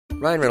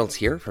Ryan Reynolds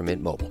here from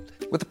Mint Mobile.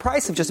 With the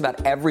price of just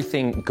about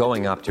everything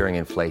going up during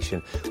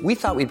inflation, we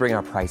thought we'd bring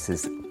our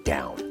prices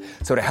down.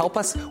 So to help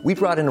us, we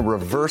brought in a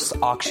reverse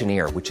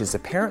auctioneer, which is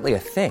apparently a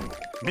thing.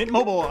 Mint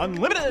Mobile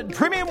Unlimited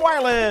Premium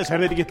Wireless. How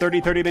to get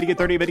 30, 30, bit to get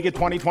 30, bit to get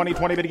 20, 20,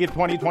 20, bit to get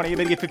 20, 20,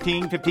 bit to get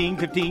 15, 15,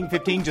 15,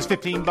 15, just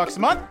 $15 a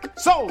month?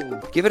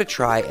 Sold! Give it a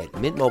try at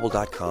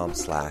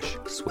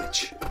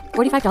mintmobile.com/switch.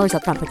 $45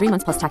 up front for 3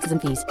 months plus taxes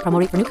and fees. Promo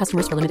rate for new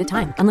customers for limited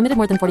time. Unlimited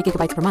more than 40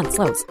 gigabytes per month.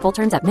 Slows full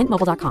terms at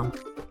mintmobile.com.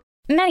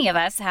 Many of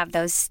us have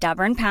those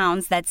stubborn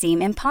pounds that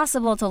seem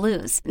impossible to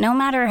lose, no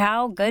matter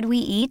how good we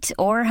eat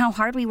or how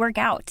hard we work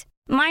out.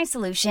 My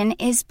solution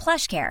is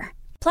PlushCare.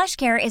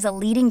 PlushCare is a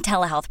leading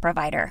telehealth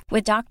provider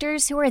with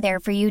doctors who are there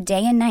for you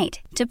day and night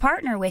to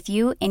partner with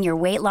you in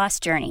your weight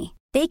loss journey.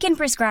 They can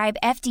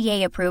prescribe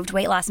FDA-approved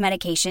weight loss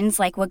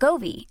medications like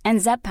Wegovy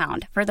and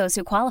Zepbound for those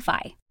who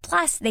qualify.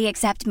 Plus, they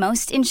accept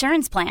most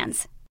insurance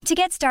plans. To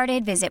get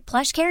started, visit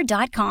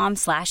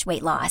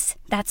plushcare.com/weightloss.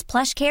 That's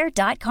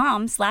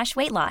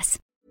plushcare.com/weightloss.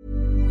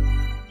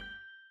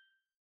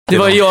 Det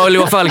var jag,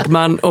 Loa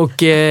Falkman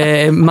och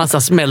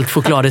massa smält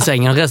choklad i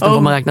sängen. Resten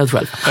får man räkna ut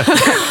själv.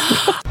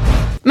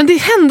 Men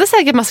det hände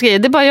säkert massa grejer.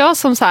 Det är bara jag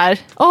som så här,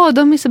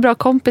 de är så bra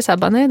kompisar.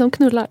 Bara, nej, de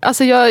knullar.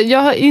 Alltså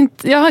jag har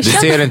inte... Du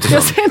ser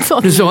inte så.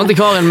 Du såg inte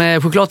Karin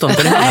med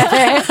chokladtomten.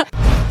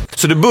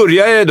 Så du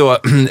börjar ju då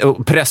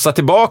pressa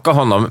tillbaka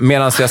honom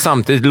medan jag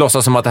samtidigt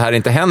låtsas som att det här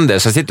inte händer.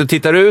 Så jag sitter och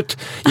tittar ut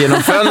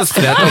genom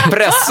fönstret och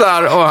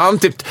pressar och han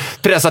typ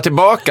pressar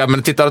tillbaka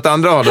men tittar åt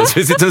andra hållet. Så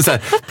vi sitter en så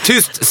här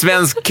tyst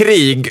svensk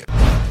krig.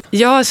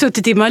 Jag har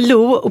suttit i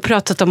Malou och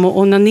pratat om att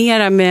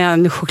onanera med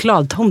en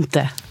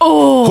chokladtomte.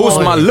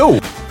 Hos Malou?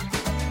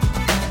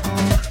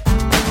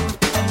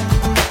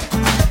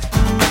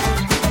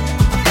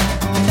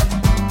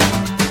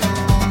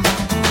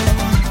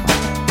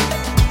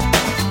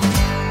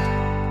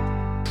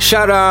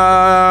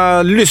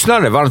 Kära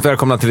lyssnare, varmt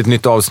välkomna till ett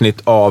nytt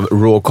avsnitt av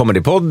Raw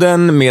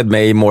Comedy-podden med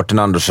mig, Mårten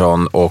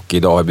Andersson, och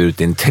idag har jag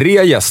bjudit in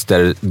 3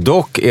 gäster.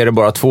 Dock är det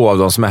bara 2 av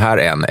dem som är här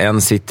än.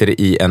 En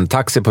sitter i en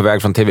taxi på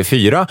väg från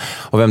TV4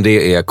 och vem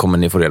det är kommer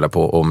ni få reda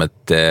på om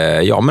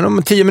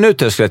om 10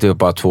 minuter skulle jag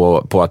tippa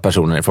på att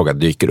personen i fråga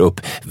dyker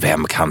upp.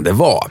 Vem kan det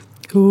vara?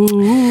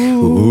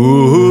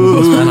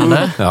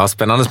 Spännande. Ja,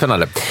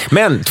 spännande.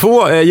 Men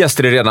 2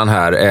 gäster är redan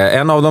här.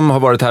 En av dem har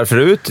varit här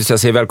förut, så jag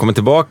säger välkommen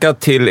tillbaka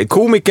till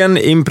komikern,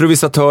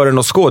 improvisatören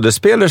och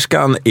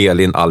skådespelerskan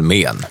Elin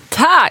Almén.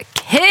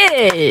 Tack,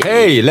 hej!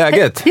 Hej,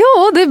 läget?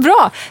 Jo, det är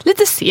bra.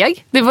 Lite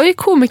seg. Det var ju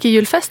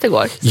komikerjulfest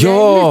igår.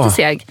 Ja, lite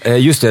seg.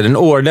 Just det, den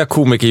årliga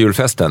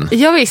komikerjulfesten.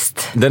 Ja,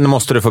 visst. Den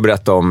måste du få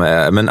berätta om,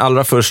 men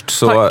allra först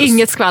så... Har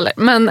inget skvaller,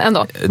 men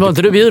ändå. Var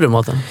inte du bjuden,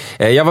 Mårten?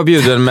 Jag var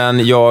bjuden,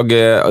 men jag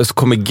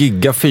kommer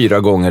gigga 4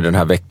 gånger den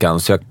här veckan,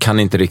 så jag kan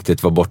inte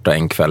riktigt vara borta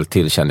en kväll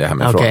till, kände jag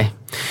hemifrån. Okay.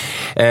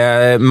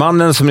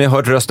 Mannen som ni har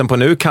hört rösten på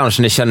nu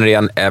kanske ni känner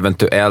igen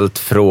eventuellt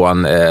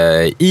från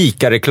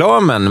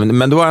Ica-reklamen,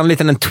 men då har han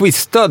en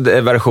twistad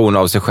version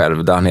av sig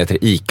själv där han heter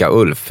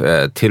Ica-Ulf.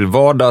 Till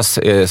vardags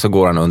så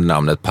går han under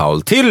namnet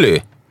Paul Tilly.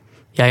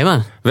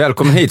 Jajamän.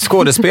 Välkommen hit,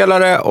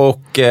 skådespelare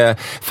och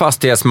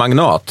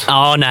fastighetsmagnat.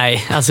 Ja,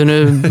 nej. Alltså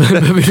nu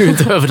behöver du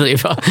inte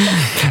överdriva.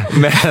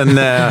 Men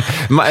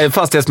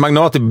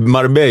fastighetsmagnat i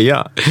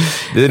Marbella,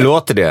 det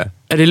låter det.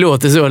 Det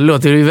låter så. Det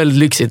låter ju väldigt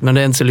lyxigt, men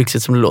det är inte så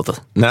lyxigt som det låter.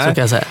 Nej. Så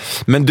kan jag säga.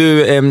 Men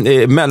du,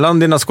 mellan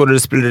dina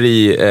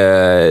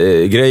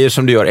skådespeleri-grejer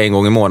som du gör en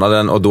gång i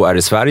månaden och då är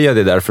det Sverige, det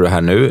är därför du är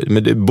här nu.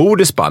 Men du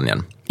bor i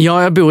Spanien.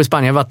 Ja, jag bor i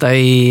Spanien. Jag har varit där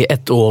i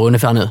 1 år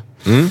ungefär nu.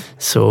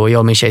 Så jag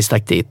och min tjej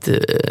stack dit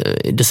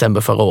i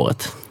december förra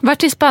året.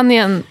 Vart i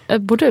Spanien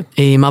bor du?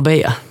 I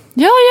Marbella.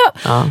 Ja,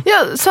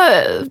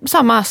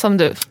 samma som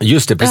du.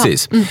 Just det,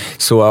 precis. Ja.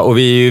 Så, och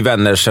vi är ju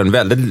vänner sedan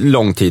väldigt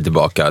lång tid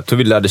tillbaka. Jag tror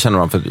vi lärde känna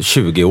varandra för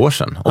 20 år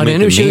sedan. Ja, det är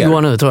nu 20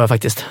 år nu, tror jag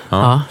faktiskt.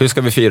 Ja. Hur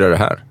ska vi fira det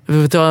här?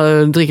 Vi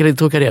får dricka lite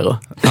Trocadero.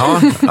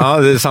 Ja,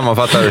 det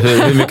sammanfattar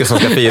hur mycket som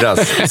ska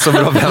firas. Så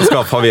bra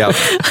vänskap har vi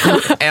haft.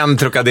 En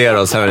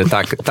Trocadero, så är det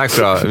tack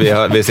så bra.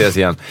 Vi ses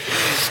igen.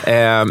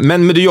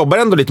 Men du jobbar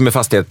ändå lite med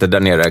fastigheter där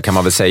nere, kan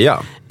man väl säga?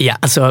 Ja,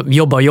 alltså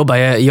jag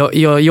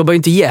jobbar ju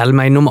inte ihjäl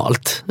mig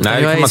normalt.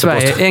 Nej, jag är i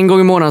Sverige en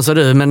gång i månaden, så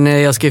du, men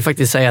jag ska ju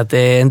faktiskt säga att det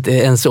är inte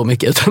ens så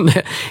mycket, utan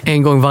det är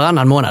en gång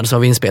varannan månad så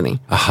har vi inspelning.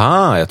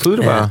 Aha, jag trodde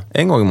det var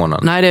en gång i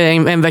månaden. Nej, det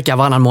är en vecka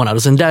varannan månad,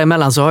 och sen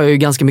däremellan så har jag ju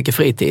ganska mycket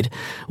fritid.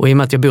 Och i och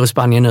med att jag bor i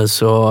Spanien nu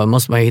så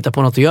måste man ju hitta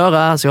på något att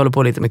göra, så jag håller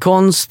på lite med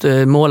konst,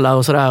 målar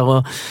och sådär,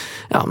 och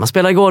ja, man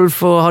spelar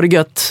golf och har det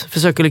gött,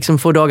 försöker liksom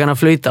få dagarna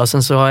flyta. Och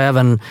sen så har jag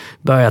även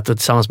börjat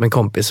tillsammans med en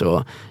kompis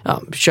och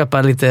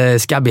köpa lite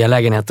skabbiga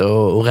lägenheter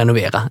och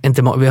renovera.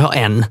 Vi har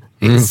en.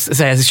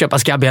 Köpa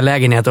skabbiga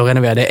lägenheter lägenheter och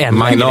renoverade en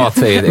Magnat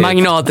lägenhet.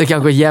 Magnat är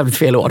kanske jävligt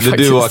fel ord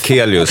faktiskt. Du och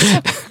Akelius.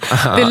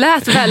 Det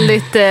lät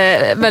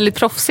väldigt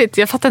proffsigt.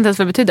 Jag fattar inte ens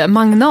vad det betyder.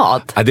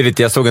 Magnat. Ja, det är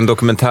lite, jag såg en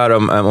dokumentär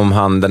om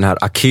han, den här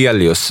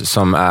Akelius,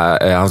 som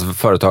är, hans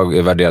företag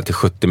är värderat till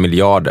 70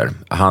 miljarder.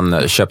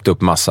 Han köpte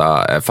upp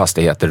massa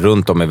fastigheter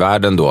runt om i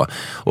världen då.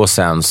 Och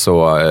sen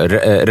så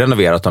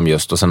renoverat dem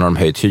just, och sen har de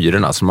höjt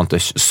hyrorna, så de har inte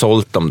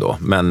sålt dem då.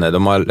 Men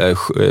de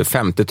har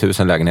 50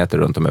 000 lägenheter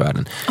runt om i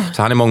världen.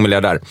 Så han är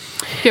mångmiljardär.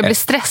 Jag blir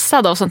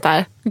stressad av sånt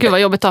där. Gud vad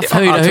jobbigt att ha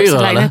höjda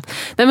hyror, eller?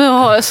 Nej, men jag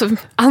har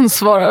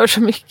ansvar över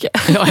så mycket.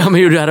 Ja,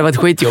 men det hade varit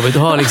skitjobbigt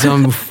att ha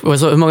liksom,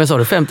 hur många sa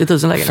du? 50 000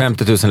 lägenheter?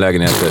 50 000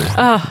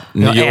 lägenheter.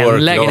 New York,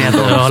 en lägenhet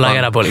att hålla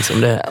reda på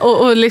liksom det.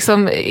 Och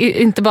liksom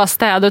inte bara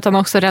städa utan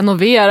också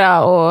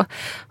renovera. Och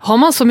har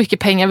man så mycket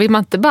pengar vill man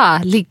inte bara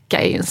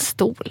ligga i en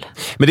stol.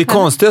 Men det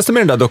konstigaste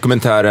med den där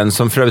dokumentären,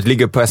 som för övrigt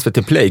ligger på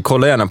SVT Play,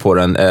 kolla gärna på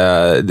den. Det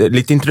är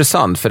lite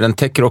intressant, för den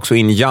täcker också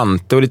in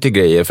Jante och lite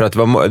grejer. För att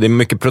det är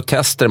mycket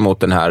protester mot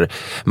den här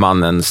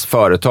mannens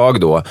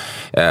företag då.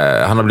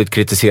 Han har blivit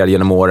kritiserad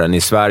genom åren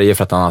i Sverige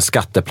för att han har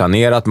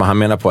skatteplanerat, men han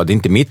menar på att det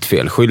inte är mitt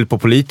fel. Skyll på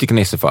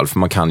politikerna i så fall, för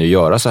man kan ju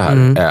göra så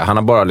här. Han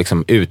har bara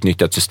liksom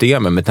utnyttjat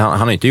systemet, men han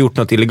har inte gjort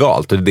något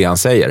illegalt, och det är det han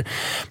säger.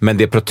 Men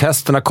det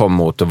protesterna kom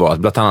mot var att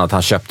bland annat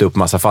han köpte upp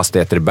massa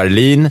fastigheter i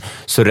Berlin,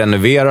 så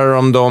renoverar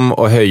de dem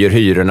och höjer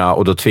hyrorna,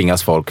 och då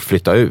tvingas folk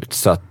flytta ut.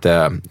 Så att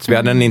så vi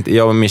hade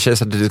jag och min tjej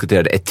satt och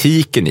diskuterade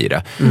etiken i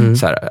det.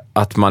 Så här,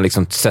 att man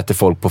liksom sätter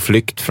folk på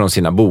flykt från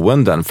sina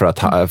boenden för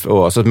att,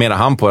 och så menar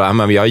han på det,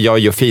 men jag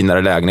gör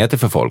finare lägenheter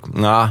för folk.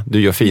 Nej,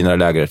 du gör finare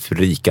lägenheter för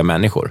rika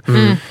människor.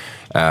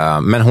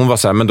 Men hon var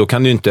så här, men då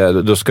kan du inte,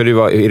 då ska du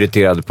vara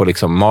irriterad på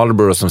liksom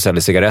Marlboro som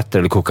säljer cigaretter,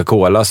 eller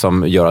Coca-Cola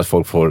som gör att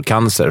folk får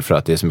cancer för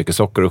att det är så mycket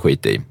socker och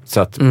skit i.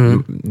 Så att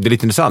det är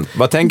lite intressant.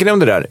 Vad tänker ni om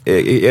det där?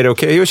 Är det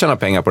okej att tjäna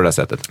pengar på det där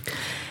sättet?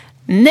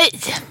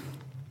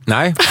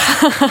 Nej.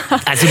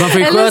 Alltså man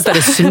får ju sköta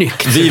det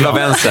snyggt. Viva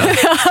vänster.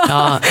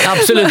 Ja,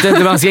 absolut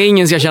inte.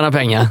 Ingen ska tjäna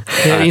pengar.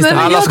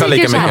 Alla ska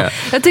lika mycket.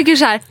 Jag tycker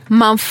så här,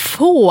 man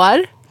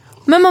får,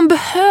 men man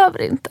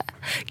behöver inte.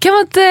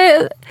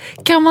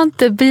 Kan man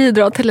inte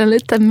bidra till en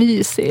lite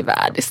mysig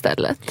värld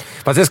istället?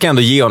 Fast jag ska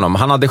ändå ge honom.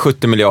 Han hade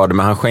 70 miljarder,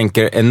 men han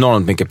skänker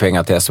enormt mycket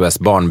pengar till SOS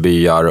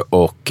barnbyar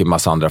och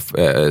massa andra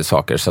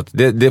saker. Så att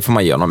det får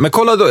man ge honom. Men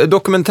kolla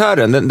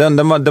dokumentären,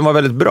 den var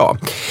väldigt bra.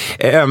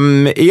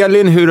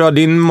 Elin, hur har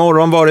din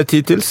morgon varit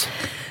hittills?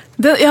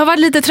 Jag har varit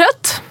lite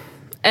trött.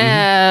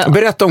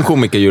 Berätta om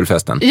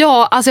komikerjulfesten.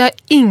 Ja, alltså jag har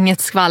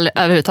inget skvall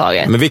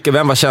överhuvudtaget. Men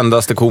vem var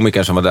kändaste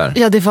komikern som var där?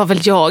 Ja, det var väl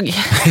jag.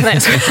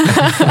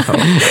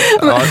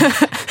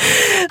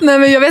 Nej,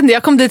 men jag vet inte,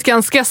 jag kom dit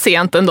ganska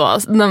sent ändå.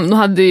 De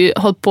hade ju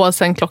hållit på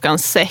sedan klockan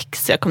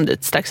 6. Jag kom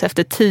dit strax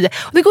efter 10.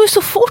 Och det går ju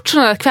så fort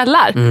sådana här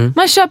kvällar.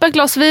 Man köper ett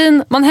glas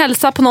vin, man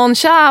hälsar på någon.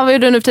 Tja, vad är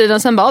du nu för tiden?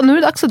 Sen bara, nu är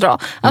det dags att dra.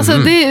 Alltså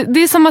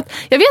det är som att,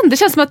 jag vet inte, det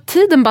känns som att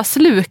tiden bara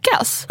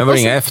slukas. Men var det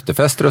inga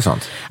efterfester och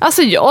sånt?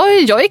 Alltså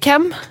jag gick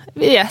hem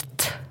vid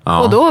 1.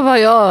 Och då var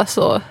jag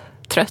så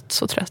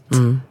trött.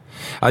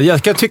 Ja,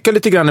 jag kan tycka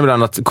lite grann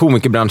ibland att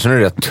komikerbranschen är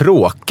rätt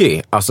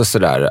tråkig. Alltså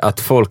sådär, att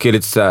folk är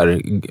lite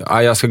sådär,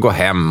 jag ska gå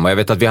hem. Och jag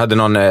vet att vi hade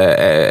någon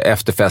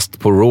efterfest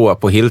på Raw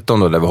på Hilton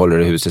då, där vi håller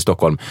i hus i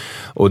Stockholm.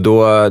 Och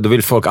då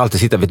vill folk alltid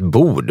sitta vid ett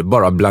bord,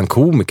 bara bland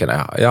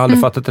komikerna. Jag har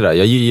aldrig fattat det där.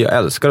 Jag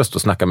älskar att stå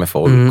och snacka med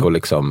folk och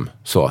liksom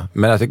så.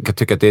 Men jag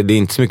tycker att det är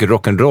inte så mycket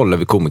rock'n'roll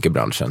över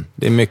komikerbranschen.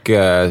 Det är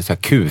mycket så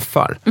här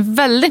kufar.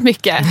 Väldigt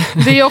mycket.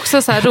 Det är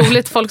också så här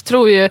roligt, folk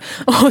tror ju,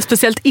 och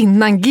speciellt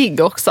innan gig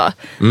också.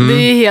 Det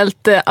är helt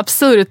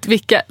absurt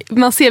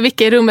man ser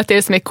vilka i rummet är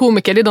det som är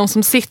komiker. Det är de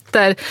som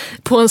sitter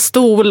på en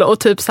stol och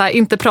typ så här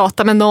inte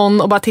pratar med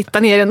någon och bara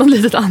tittar ner i något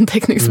litet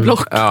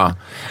anteckningsblock. Ja.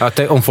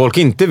 Om folk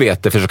inte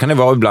vet det, för så kan det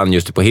vara ibland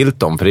just på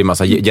Hilton, för det är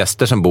massa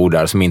gäster som bor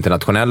där som är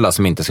internationella,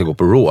 som inte ska gå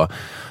på Raw,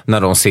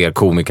 när de ser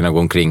komikerna gå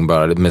omkring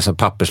bara med så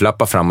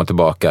papperslappar fram och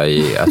tillbaka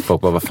i att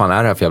folk bara, vad fan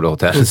är det här för jävla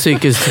hotell?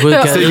 Psykiskt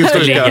sjuka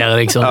uteliggare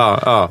liksom.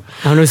 Ja,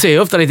 de ser ju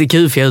ofta lite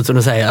kufiga ut som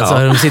de säger. Alltså,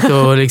 de sitter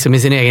och liksom i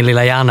sin egen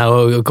lilla hjärna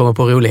och kommer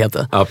på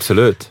roligheter.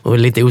 Absolut. Och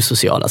lite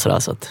osociala sådär.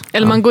 Så att,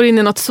 eller man går in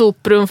i något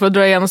soprum för att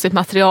dra igenom sitt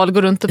material,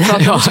 går runt och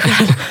pratar med sig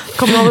själv.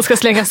 Kommer någon och ska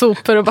slänga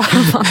sopor och bara,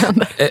 vad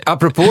händer?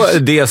 Apropå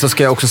det så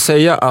ska jag också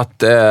säga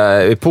att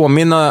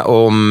påminna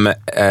om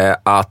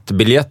att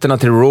biljetterna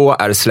till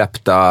Raw är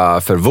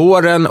släppta för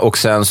våren, och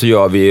sen så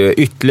gör vi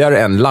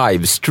ytterligare en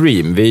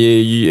livestream.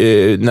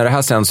 När det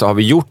här sen så har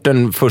vi gjort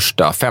den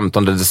första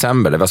 15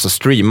 december, där vi alltså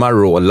streamar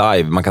Raw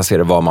live. Man kan se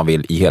det var man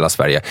vill i hela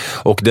Sverige.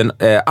 Och den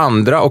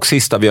andra och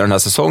sista vi gör den här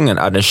säsongen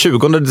är den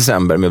 20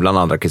 december med bland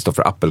andra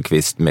Kristoffer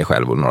Appelqvist, mig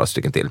själv och några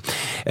stycken till.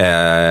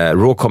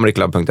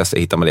 rawcomedyclub.se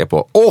hittar man det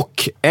på.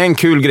 Och en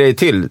kul grej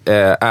till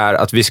är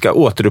att vi ska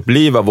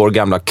återuppliva vår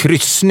gamla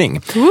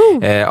kryssning.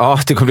 Ja,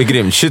 det kommer bli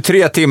grymt.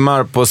 23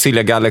 timmar på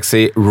Silja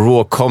Galaxy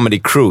Raw Comedy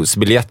Cruise.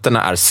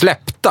 Biljetterna är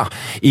släppta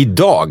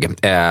idag,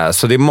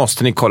 så det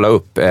måste ni kolla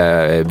upp.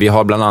 Vi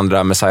har bland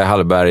andra Messiah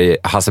Hallberg,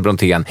 Hasse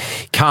Brontén,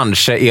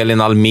 kanske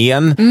Elin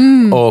Almen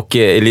och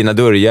Elina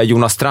Durja,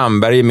 Jonas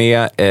Strandberg är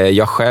med,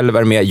 jag själv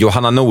är med,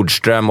 Johanna Nordström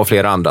Nordström och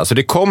flera andra. Så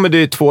det kommer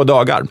det 2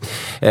 dagar.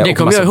 Det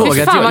kommer jag ihåg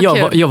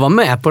att jag var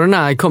med på den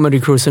här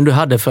comedy cruisen du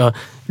hade för...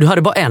 Du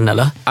hade bara en,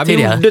 eller? Ja, vi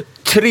gjorde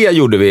 3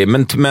 gjorde vi,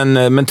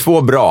 men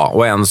 2 bra.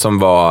 Och en som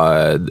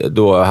var...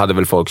 Då hade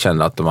väl folk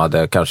känt att de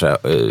hade kanske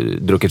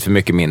druckit för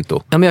mycket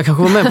Minto. Ja, men jag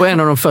kanske var med på en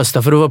av de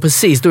första, för det var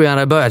precis då jag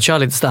hade börjat köra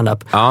lite stand-up.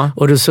 Ja.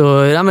 Och då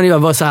så... Ja, men jag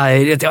var så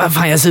här...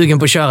 Fan, jag är sugen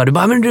på att köra. Du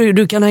bara, men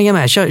du kan hänga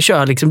med.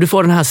 Kör liksom. Du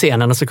får den här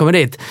scenen och så kommer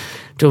dit.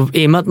 Då,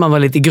 i och med att man var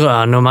lite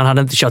grön och man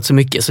hade inte kört så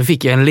mycket, så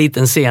fick jag en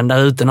liten scen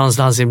där ute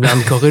någonstans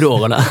ibland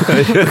korridorerna.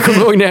 Jag kommer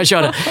ihåg när jag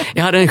körde.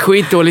 Jag hade en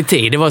skitdålig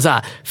tid. Det var så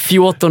här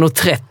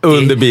 14:30.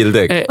 Under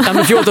bildäck. Ja,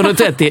 men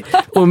 14:30.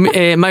 Och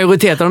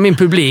majoriteten av min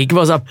publik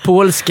var så här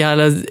polska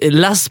eller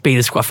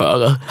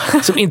lastbilschaufförer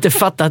som inte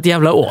fattade ett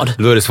jävla ord.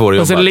 Då är det svårt att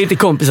jobba. Och så lite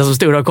kompisar som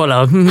stod där och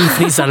kollade och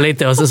fnissade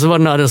lite. Och så var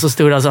det några som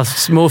stod där så här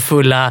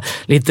småfulla,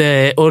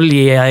 lite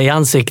oljiga i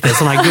ansiktet.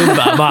 Såna här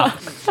gubbar bara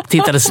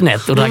tittade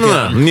snett och drack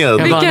öl.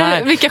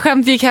 Vilka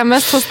skämt gick hem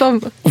mest hos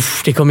dem?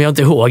 Det kommer jag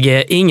inte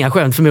ihåg. Inga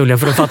skämt förmodligen,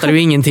 för de fattade ju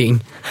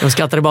ingenting. De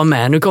skrattade bara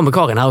med. Nu kommer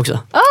Karin här också.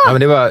 Ja,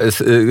 men det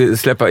var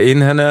släppa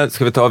in henne.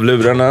 Ska vi ta av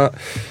lurarna?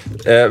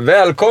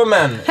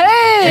 Välkommen!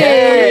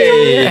 Hej!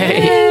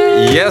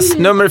 Gäst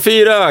nummer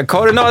 4,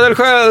 Karin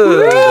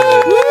Adelsköld!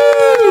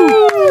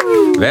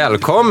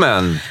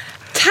 Välkommen!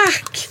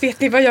 Tack!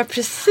 Vet ni vad jag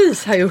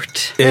precis har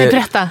gjort?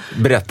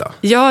 Berätta.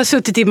 Jag har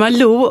suttit i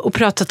Malou och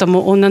pratat om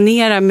att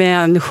onanera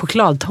med en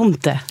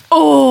chokladtomte.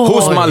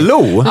 Hos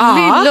Malou?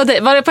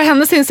 Var det på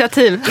hennes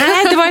initiativ?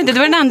 Nej, det var inte. Det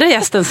var den andra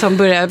gästen som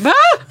började.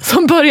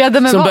 Som började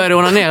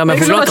onanera med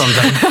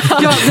chokladtomten.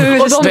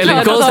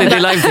 Väldigt konstigt i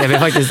live-tv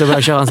faktiskt att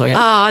börja köra en sak.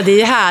 Ja,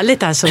 det är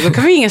härligt alltså. Då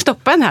kan vi ingen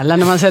stoppa en heller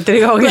när man sätter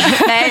igång.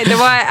 Nej, det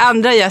var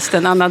andra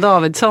gästen, Anna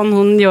Davidsson.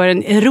 Hon gör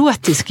en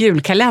erotisk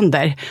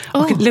julkalender.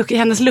 Och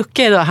hennes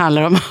lucka idag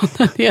handlar om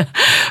onanera.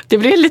 Det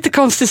blir lite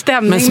konstig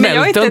stämning. Men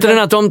smälter inte den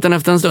här tomten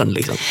efter en stund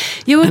liksom?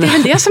 Jo, det är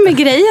väl det som är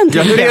grejen.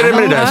 Ja, hur är det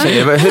med det där,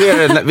 tjejer? Hur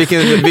är det?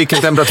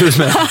 Vilken temperatur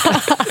smäller?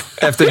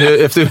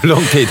 Efter hur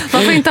lång tid?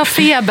 Man får inte ha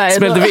feber.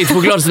 Smälter vit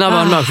choklad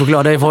snabbare än mörk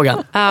choklad, det är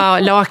frågan. Ja,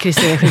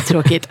 lakrits är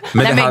skittråkigt.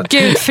 Men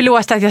gud,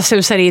 förlåt att jag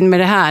susar in med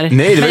det här.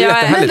 Nej, det var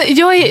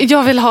jättehärligt.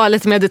 Jag vill ha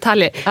lite mer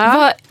detaljer.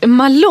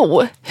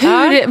 Malou,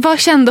 vad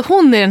kände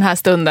hon i den här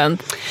stunden?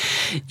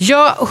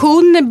 Ja,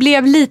 hon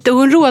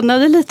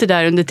rodnade lite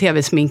där under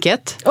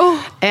tv-sminket.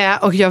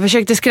 Och jag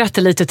försökte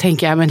skratta lite och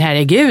tänka, men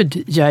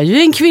herregud, jag är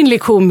ju en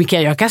kvinnlig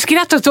komiker, jag kan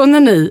skratta åt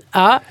onani.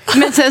 Ja.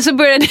 Men sen så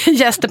började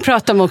gästen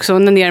prata om också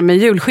onanera med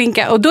julskinka.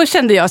 Och då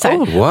kände jag så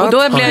här, och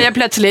då blev jag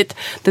plötsligt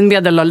den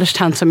medelålders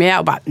tant som jag är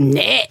och bara,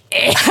 nej.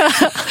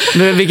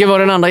 Men vilken var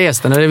den andra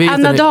gästen?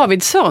 Anna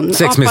Davidsson.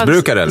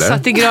 Sexmissbrukare eller?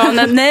 Satt i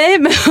granen. Nej,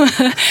 men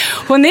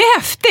hon är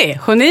häftig.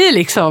 Hon är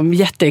liksom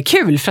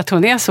jättekul för att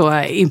hon är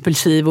så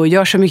impulsiv och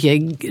gör så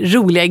mycket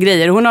roliga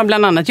grejer. Hon har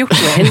bland annat gjort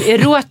en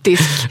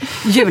erotisk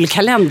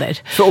julkalender.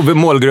 Så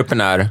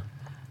målgruppen är?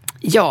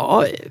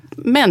 Ja,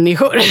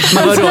 människor.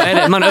 Men vadå, är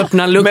det? Man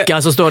öppnar en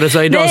lucka så står det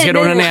så, idag ska du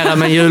onanera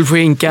med en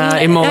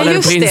julskinka, imorgon är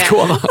det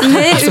prinskorva.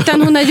 Nej,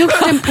 utan hon har gjort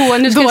den på...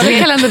 Dålig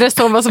kalender, det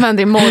står vad som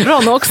händer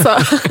imorgon också.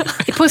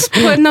 på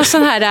någon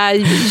sån här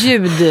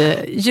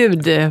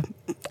ljud...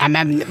 Ja,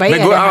 men vad är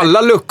men går det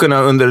alla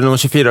luckorna under de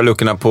 24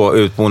 luckorna på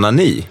ut på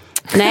onani?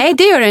 Nej,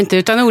 det gör det inte,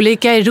 utan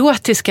olika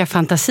erotiska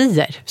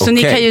fantasier. Så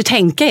ni kan ju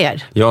tänka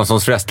er.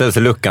 Janssons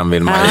frestelseluckan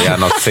vill man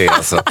gärna se.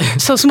 Alltså.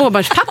 Så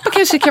småbarnspappa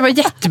kanske kan vara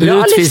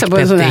jättebra liksom, på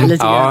en sån här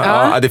lite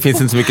ja, det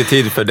finns inte så mycket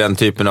tid för den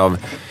typen av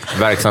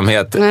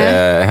verksamhet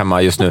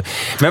hemma just nu.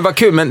 Men vad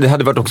kul, men det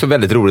hade varit också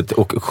väldigt roligt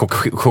och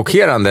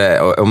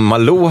chockerande om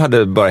Malou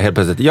hade bara helt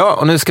plötsligt,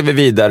 och nu ska vi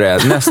vidare.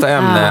 Nästa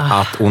ämne,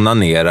 att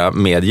onanera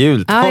med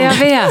jultomte. Ja, jag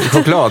vet.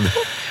 Choklad.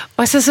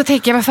 Och sen så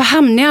tänker jag, varför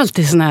hamnar jag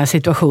alltid i såna här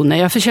situationer?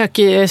 Jag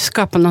försöker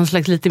skapa någon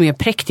slags lite mer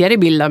präktigare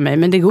bild av mig,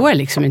 men det går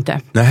liksom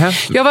inte. Nähä.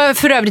 Jag var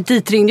för övrigt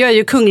ditringd. Jag är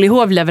ju kunglig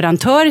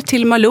hovleverantör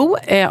till Malou.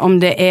 Om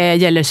det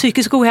gäller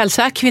psykisk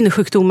ohälsa,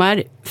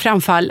 kvinnosjukdomar,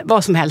 framfall,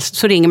 vad som helst,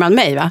 så ringer man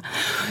mig. Va?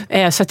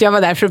 Så att jag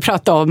var där för att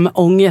prata om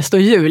ångest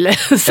och jul.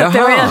 Så att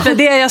det var egentligen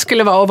det jag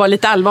skulle vara, och vara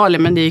lite allvarlig,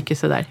 men det gick ju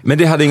sådär. Men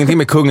det hade ingenting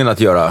med kungen att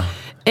göra?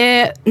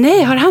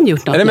 Nej, har han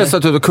gjort något? Är det mest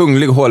att du är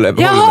kunglig håll?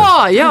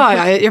 Ja.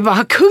 Jag bara,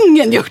 har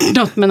kungen gjort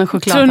något med en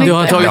chokladtomte? Du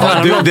har tagit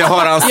det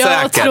har han säkert.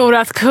 Jag tror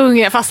att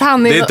kungen, fast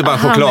han är inte bara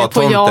chokladtomte.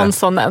 På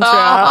Janssonen, tror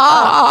jag.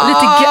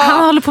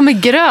 Han håller på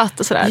med gröt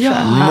och sådär.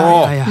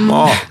 Ja,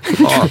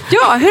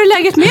 hur är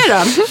läget med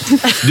då?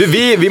 Du,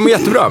 vi mår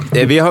jättebra.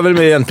 Vi har väl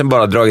egentligen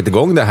bara dragit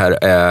igång det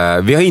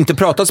här. Vi har inte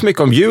pratat så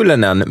mycket om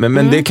julen än,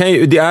 men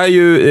det är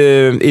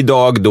ju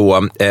idag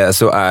då,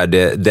 så är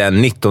det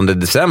den 19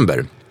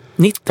 december.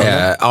 19?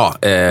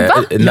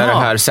 När det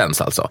här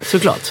sänds alltså.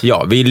 Såklart.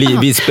 Ja,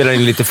 vi spelar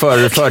in lite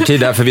förtid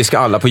där för vi ska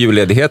alla på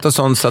julledighet och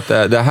sånt, så att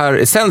det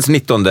här sänds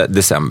 19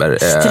 december.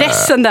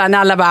 Stressen där när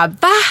alla bara,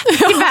 va?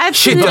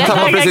 Shit, jag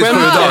tappar precis 7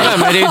 dagar.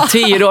 Men det är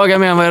 10 dagar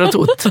mer än vad jag hade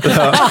trott.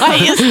 Ja,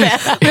 just det.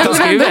 Jag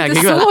ska var iväg inte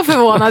ikväll. så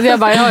förvånad. Jag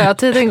bara, ja,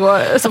 tiden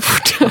går så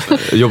fort.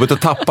 Jobbigt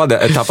att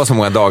tappa så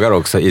många dagar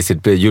också i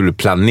sitt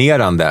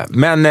julplanerande.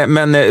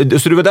 Men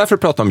så du var där för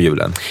att prata om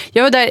julen?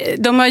 Jag var där,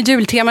 de har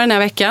jultema den här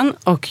veckan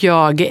och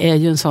jag är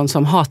ju en sån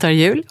som hatar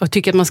jul och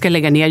tycker att man ska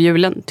lägga ner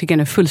julen. Tycker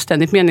den är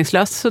fullständigt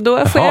meningslös, så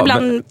då får jag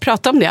ibland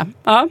prata om det.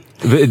 Ja.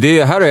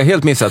 Det här har jag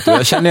helt missat och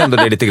jag känner ändå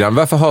det lite grann.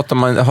 Varför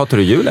hatar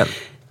du julen?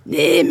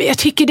 Nej, men jag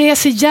tycker det är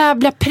så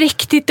jävla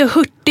präktigt och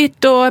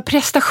hurtigt och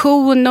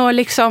prestation och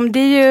liksom, det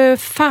är ju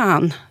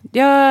fan.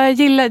 Jag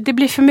gillar, det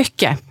blir för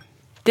mycket.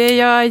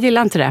 Jag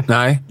gillar inte det.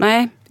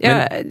 Nej.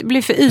 Det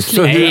blir för ytligt.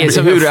 Så Nej,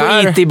 så hur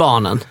är skit i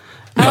barnen.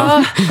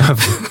 Ja.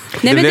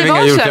 Nej, men det inga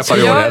var julklappar så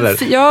i år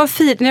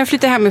här, när jag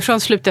flyttade hemifrån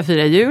slutade jag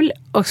fira jul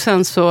och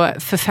sen så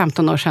för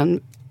 15 år sedan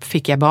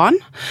fick jag barn.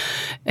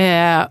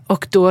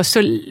 Och då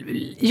så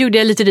gjorde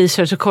jag lite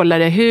research och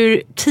kollade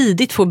hur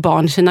tidigt får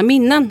barn sina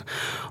minnen.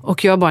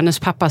 Och jag och barnens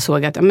pappa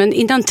såg att men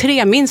innan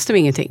 3 minns de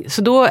ingenting.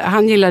 Så då,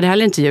 han gillade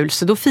heller inte jul,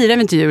 så då firade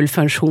vi inte jul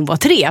förrän hon var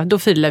 3. Då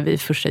firade vi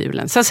första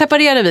julen. Sen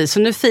separerade vi, så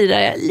nu firar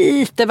jag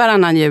lite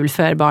varannan jul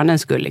för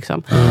barnens skull.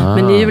 Liksom.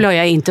 Men i jul har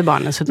jag inte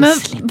barnen. Så men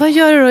vad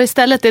gör du då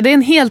istället? Är det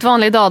en helt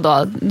vanlig dag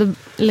då?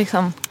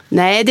 Liksom...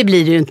 Nej, det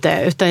blir det ju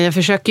inte. Utan jag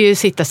försöker ju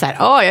sitta så här,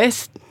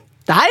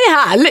 det här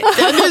är härligt.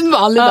 Det är en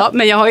vanlig dag.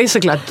 Men jag har ju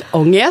såklart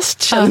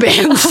ångest. Känner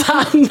mig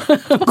ensam.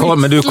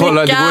 Men du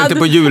går inte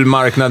på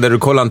julmarknader, du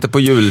kollar inte på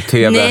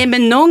jul-tv. Nej,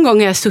 men någon gång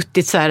har jag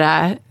suttit så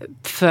här,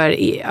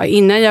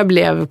 innan jag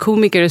blev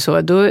komiker och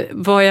så, då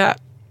var jag,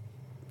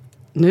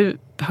 nu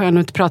har jag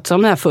nog inte pratat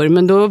om det här förr,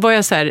 men då var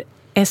jag så här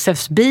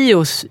SFs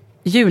bios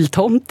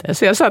jultomte.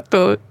 Så jag satt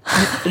och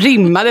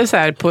rimmade så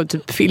här på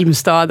typ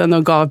Filmstaden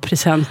och gav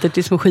presenter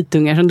till små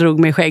skitungar som drog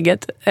mig i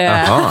skägget.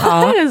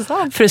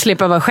 För att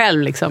slippa vara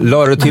själv liksom.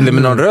 La du till det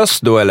med någon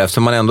röst då, eller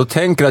eftersom man ändå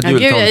tänker att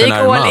jultomten är en man?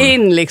 Jag gick all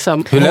in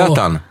liksom. Hur lät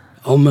han?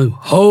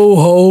 Ho,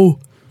 ho.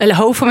 Eller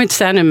ho får man inte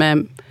säga nu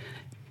med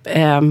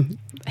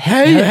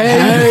hej.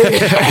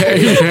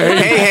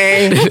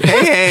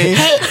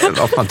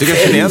 Vad fan tycker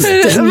jag igen?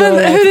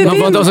 Man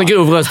får inte ha så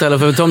grov röst eller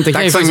för tomten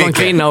kan ju faktiskt vara en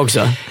kvinna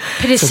också.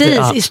 Precis,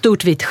 i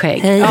stort vitt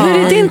skägg.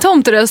 Hur är din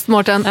tomteröst,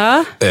 Mårten?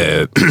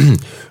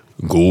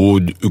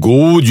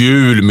 God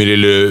jul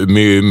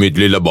mitt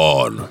lilla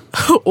barn.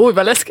 Oj,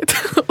 vad läskigt.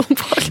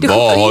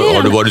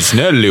 Har du varit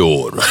snäll i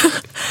år?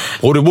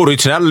 Har du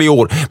varit snäll i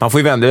år? Man får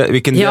ju vända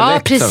vilken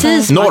dialekt.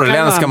 Precis.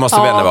 Norrländska måste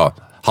vända vara.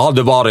 Har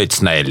du varit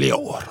snäll i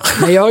år?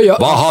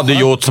 Vad har du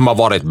gjort som har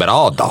varit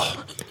bra då?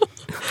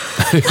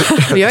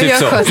 Jag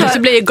gör skönt, så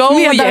blir det go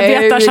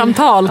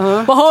medarbetarsamtal.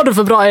 Vad har du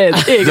för bra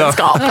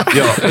egenskap?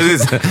 Ja,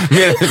 precis.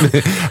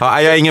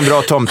 Jag är ingen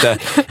bra tomte.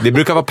 Det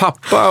brukar vara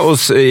pappa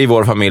i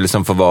vår familj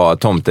som får vara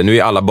tomte. Nu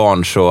är alla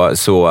barn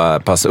så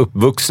pass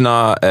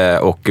uppvuxna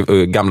och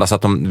gamla så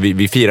att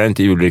vi firar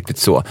inte jul riktigt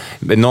så.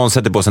 Någon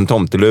sätter på sig en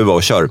tomteluva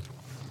och kör.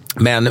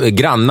 Men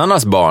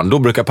grannarnas barn, då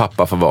brukar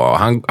pappa få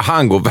vara.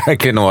 Han går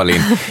verkligen all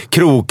in.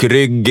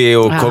 Krokryggig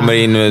och kommer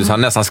in, så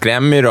han nästan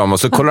skrämmer dem. Och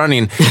så kollar han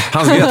in,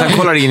 han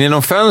kollar in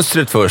genom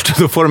fönstret först.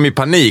 Då får de i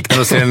panik när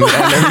de ser en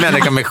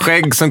människa med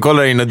skägg som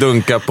kollar in och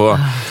dunkar på.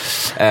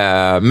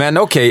 Men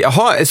okej,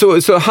 så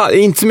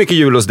inte så mycket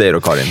jul hos dig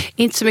då, Karin?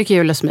 Inte så mycket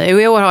jul hos mig.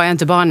 Och i år har jag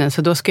inte barnen,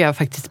 så då ska jag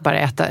faktiskt bara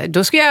äta.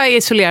 Då ska jag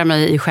isolera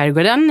mig i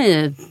skärgården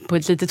på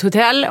ett litet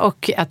hotell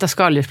och äta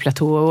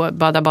skaldjursplatå och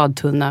bada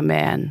badtunna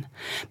med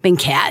en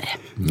kär.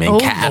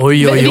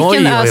 Oj.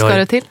 Vilken ö ska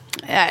du till?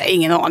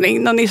 Ingen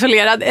aning, någon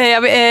isolerad.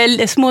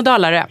 Små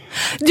Dalarö.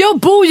 Jag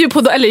bor ju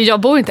på jag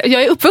bor inte.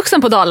 Jag är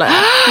uppvuxen på Dalarö.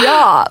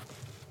 Ja.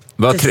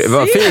 Vad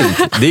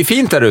fint. Det är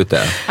fint där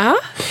ute.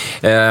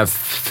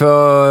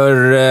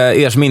 För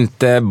er som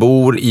inte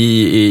bor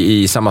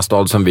i samma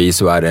stad som vi,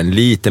 så är det en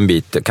liten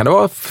bit. Kan det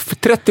vara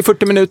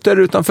 30-40 minuter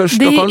utanför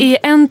Stockholm? Det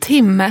är 1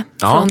 timme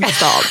från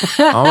stad.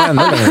 Ja,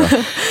 ändå längre då.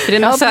 Det är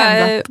en massa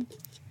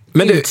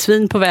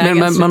svin på vägen.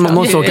 Men man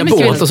måste åka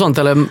båt och sånt,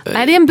 eller?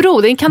 Nej, det är en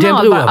bro, det är en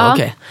kanal. Det är en bro,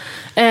 okej.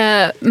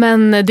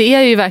 Men det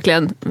är ju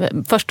verkligen,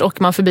 först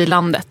åker man förbi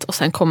landet och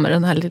sen kommer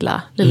den här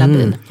lilla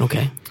byn.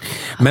 Okay.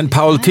 Men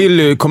Paul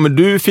Tilly, kommer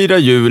du fira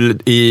jul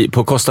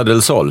på Costa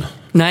del Sol?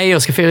 Nej,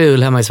 jag ska fira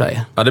jul hemma i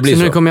Sverige. Ja, det blir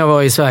så. Nu kommer jag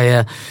vara i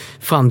Sverige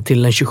fram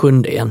till den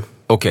 27 igen.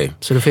 Okej.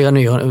 Så du firar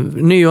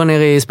nyår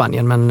nere i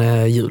Spanien,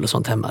 men jul och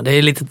sånt hemma. Det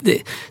är lite,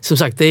 som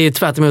sagt, det är ju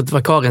tvärt emot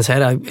vad Karin säger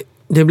där.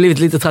 Det har blivit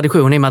lite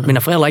tradition i och med att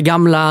mina föräldrar är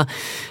gamla.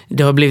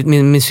 Det har blivit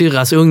min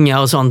syrras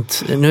unga och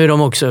sånt. Nu är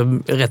de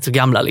också rätt så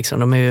gamla liksom.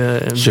 De är ju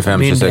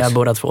 25-26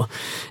 båda två.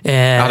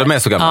 Ja, de är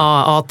så gamla.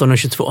 Ja, 18 och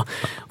 22.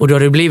 Och då har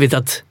det blivit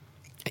att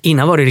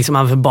innan var det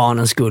liksom för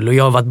barnens skull, och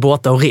jag har varit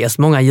borta och rest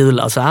många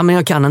jular, så men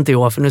jag kan inte i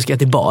år för nu ska jag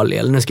till Bali,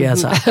 eller nu ska jag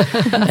så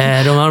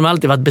här. De har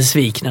alltid varit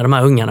besvikna, de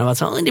här ungarna, varit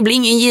så, det blir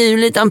ingen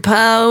jul utan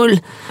Paul.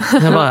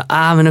 Jag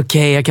bara, men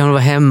okej, jag kan väl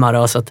vara hemma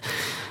då, så att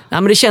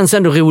men det känns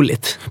ändå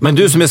roligt. Men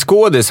du som är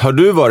skådis, har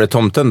du varit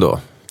tomten då?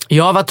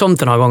 Jag har varit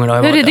tomten några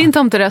gånger. Hur är din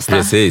tomteröst då?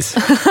 Precis.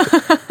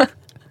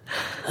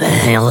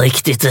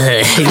 Riktigt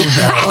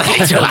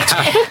obehagligt.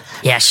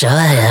 Jag så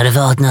har det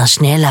varit några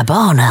snälla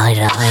barn här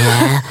idag.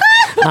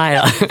 Nej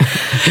då.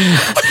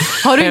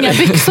 Har du inga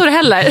byxor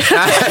heller?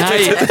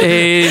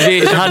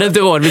 Nej, vi hade inte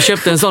råd. Vi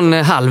köpte en sån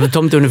halv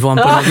tomteuniform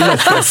på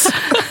loppis.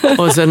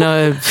 Och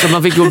sen så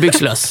man fick gå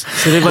byxlös.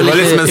 Så det var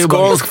liksom en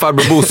skånsk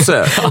farbror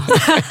Bosse.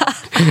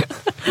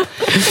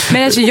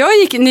 Men alltså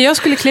när jag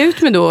skulle klä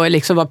ut mig då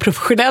liksom var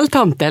professionell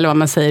tomte eller vad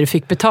man säger,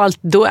 fick betalt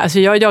då, alltså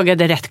jag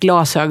jagade rätt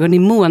glasögon i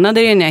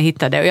månader innan jag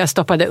hittade och jag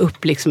stoppade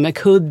upp liksom med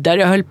kuddar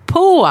och jag höll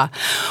på.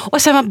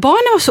 Och sen var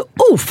barnen så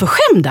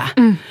oförskämda.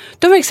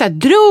 De var liksom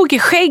drog i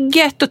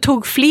skägget och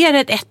tog fler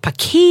än ett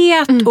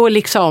paket och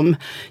liksom,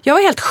 jag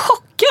var helt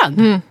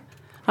chockad.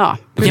 Ja.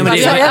 Det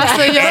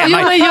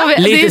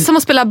är som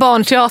att spela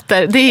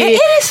barnteater. Det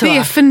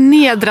är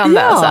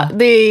förnedrande. Ja. Alltså.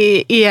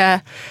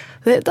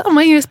 De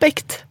har ingen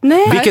respekt.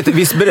 Nej.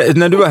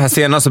 När du var här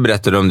senast så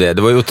berättade du om det.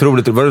 Det var ju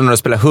otroligt. Var det när du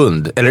spelade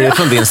hund? Eller är det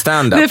från din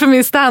stand-up? Det är från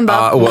min stand-up.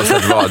 Ja,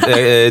 oavsett vad.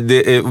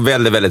 Det är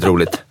väldigt, väldigt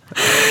roligt.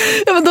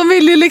 Ja, men de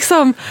vill ju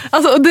liksom,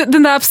 alltså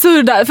den där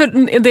absurda,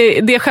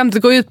 för det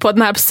skämtet går ut på att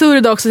den här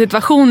absurda också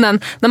situationen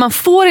när man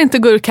får inte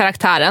gå ur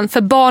karaktären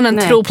för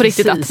barnen tror på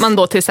riktigt att man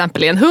då till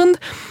exempel är en hund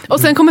och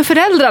sen kommer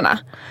föräldrarna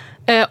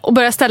och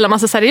börjar ställa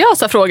massa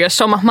seriösa frågor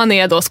som att man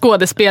är då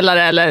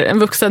skådespelare eller en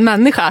vuxen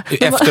människa.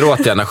 Efteråt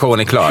när showen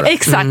är klar.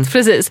 Exakt,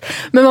 precis.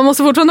 Men man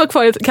måste fortfarande ha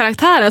kvar i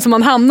karaktären så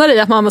man hamnar i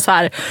att man var så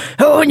här: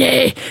 åh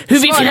nej, hur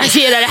vi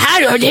finansierar det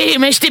här då? Det är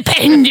med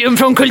stipendium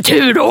från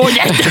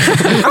Kulturrådet.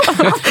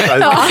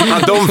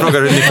 Att de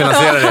frågar hur ni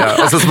finansierar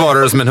det och så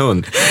svarar du som en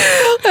hund.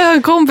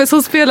 En kompis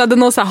som spelade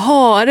någon så här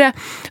hare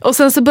och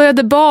sen så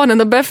började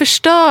barnen börja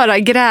förstöra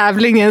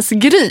grävlingens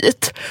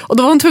gryt och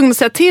då var hon tvungen att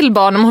säga till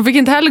barnen, hon fick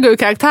inte heller gå ur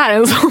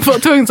karaktären så hon var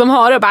tvungen som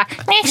hare och bara,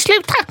 nej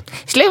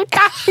sluta,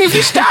 ni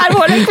förstör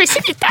vår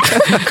rekvisita.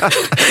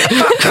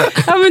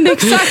 Ja men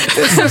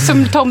exakt, så,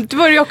 som tomte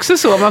var det också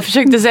så, man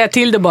försökte säga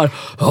till det bara,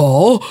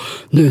 ja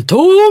nu tog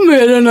hon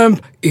med den,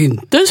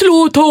 inte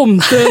slå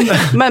tomten.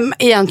 Men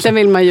egentligen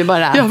vill man ju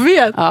bara, jag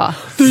vet, ja.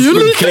 det är ju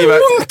lite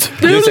ont.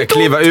 Du ska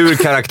kliva ur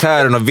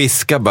karaktären och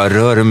viska, bara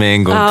rör mig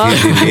en gång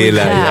till din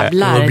lilla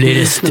jävlar. Då blir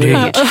det stryk.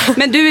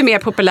 Men du är mer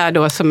populär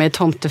då som är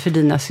tomte för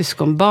dina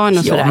syskonbarn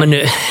och sådär. Ja, men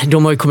nu,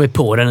 de har ju kommit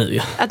på det nu.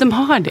 Att de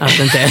har det. Att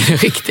det inte är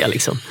riktiga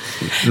liksom.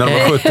 När de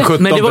var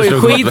 17 men det var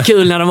ju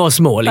skitkul när de var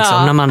små liksom.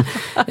 Ja. När man,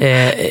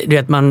 du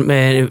vet,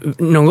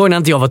 någon gång när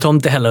inte jag var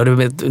tomte heller, du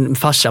vet,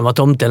 farsan var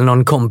tomte eller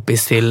någon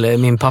kompis till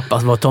min pappa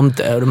var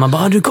tomte och man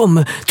bara, du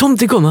kommer,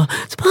 tomte kommer.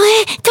 Så bara,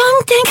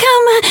 tomten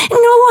kommer,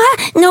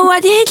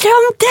 Noah, det är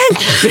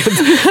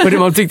tomten. Och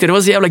man tyckte det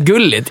var så jävla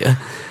gulligt ju.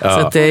 Ja.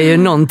 Så att det är ju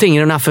någonting i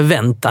den här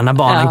förväntan när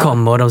barnen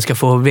kommer och de ska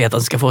få veta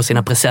att de ska få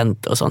sina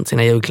presenter och sånt,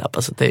 sina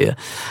julklappar. Så det är ju,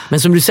 men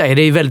som du säger,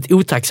 det är ju väldigt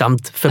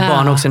otacksamt för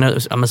barn också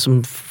när,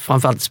 som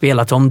framförallt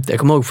spelar tomte. Jag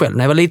kommer ihåg själv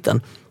när jag var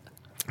liten.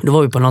 Då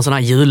var vi på någon sån här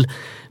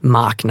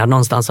julmarknad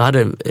någonstans och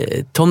hade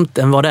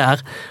tomten var där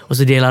och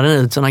så delade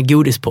den ut såna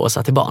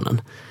godispåsar till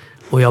barnen.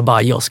 Och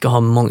jag ska ha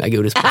många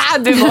godispåsar.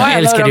 Jag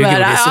älskar ju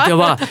godis. Så jag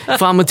bara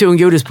fram och tog en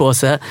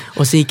godispåse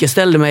och så gick jag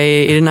ställde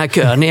mig i den här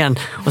kön igen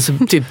och så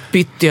typ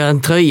bytte jag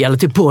en tröja eller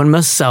typ på en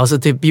mössa och så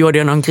typ gjorde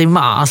jag någon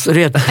grimas och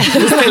jag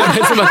ställde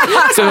mig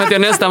som att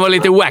jag nästan var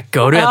lite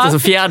wacko. Du vet, och så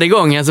fjärde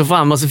gången så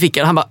fram och så fick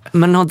jag, han bara,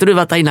 men har inte du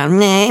varit där innan?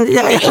 Nej,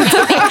 jag vet inte.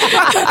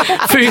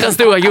 4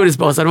 stora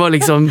godispåsar, det var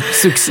liksom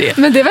succé.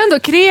 Men det var ändå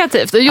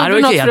kreativt. Du gjorde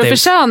något kreativt för att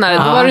försköna det.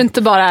 Då var du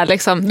inte bara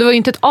liksom, du var ju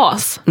inte ett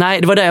as.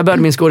 Nej, det var där jag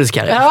började min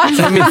skådiskarriär.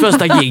 Det var mitt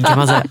första gig kan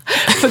man säga.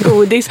 För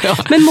godis. Ja.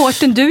 Men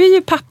Mårten, du är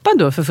ju pappa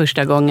då för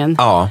första gången.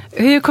 Ja.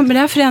 Hur kommer det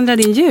här förändra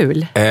din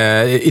jul?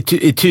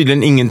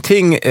 Tydligen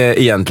ingenting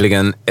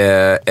egentligen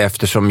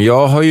eftersom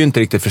jag har ju inte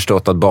riktigt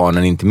förstått att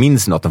barnen inte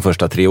minns något de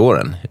första 3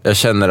 åren. Jag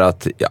känner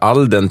att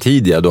all den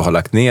tid jag då har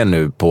lagt ner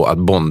nu på att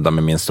bonda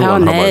med min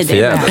son har varit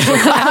förgäves.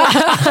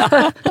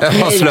 Jag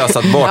har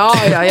slösat bort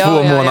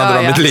 2 månader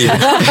av mitt liv.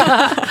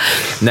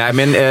 Nej,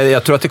 men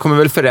jag tror att det kommer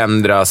väl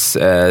förändras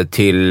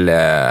till,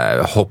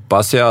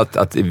 hoppas jag,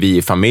 att vi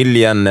i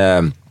familjen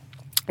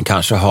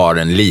kanske har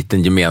en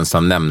liten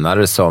gemensam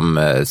nämnare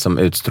som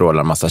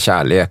utstrålar massa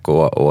kärlek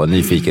och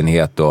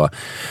nyfikenhet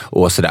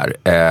och sådär.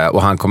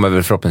 Och han kommer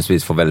väl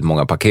förhoppningsvis få väldigt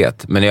många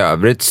paket. Men i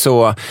övrigt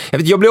så,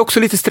 jag blir också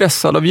lite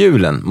stressad av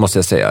julen, måste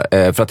jag säga.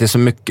 För att det är så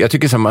mycket, jag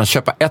tycker att man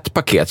köpa ett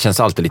paket känns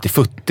alltid lite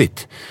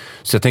futtigt.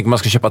 Så jag tänker man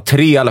ska köpa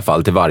 3 i alla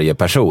fall till varje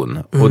person.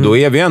 Och då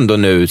är vi ändå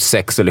nu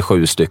 6 eller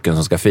 7 stycken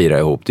som ska fira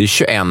ihop. Det är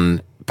 21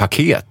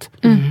 paket.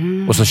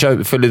 Och så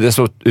följer det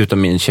så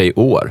utom min tjej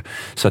år.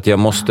 Så att jag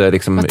måste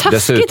liksom... Vad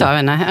taskigt av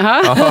henne.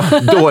 Aha,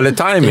 dålig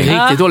timing.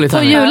 Riktigt dålig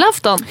timing. På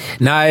julafton?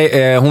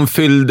 Nej, hon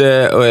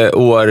fyllde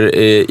år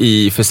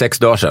för 6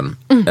 dagar sedan.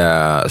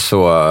 Så...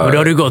 Och då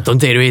har du gått om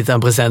tid att hitta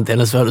en present i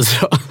hennes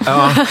födelsedag.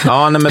 Ja,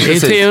 nej, men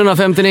precis. Det är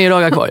 359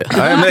 dagar kvar ju.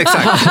 Ja, men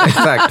exakt.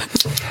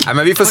 Nej,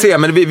 men vi får se.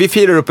 Men vi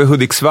firar upp i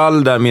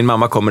Hudiksvall där min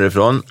mamma kommer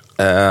ifrån.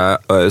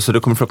 Så det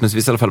kommer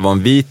förhoppningsvis i alla fall vara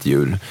en vit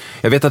jul.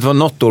 Jag vet att det var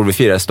något år vi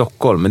firade i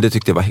Stockholm, men det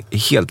tyckte jag var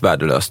helt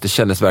värdelöst. Det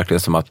kändes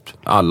verkligen som att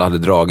alla hade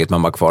dragit,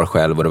 man var kvar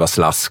själv och det var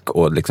slask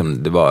och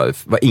liksom, det var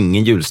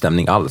ingen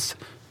julstämning alls.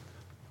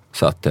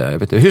 Så att, jag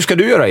vet inte. Hur ska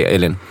du göra,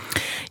 Elin?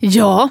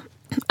 Ja,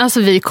 alltså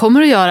vi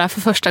kommer att göra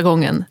för första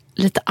gången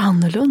lite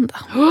annorlunda.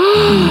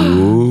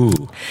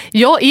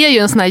 Jag är ju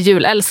en sån här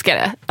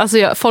julälskare.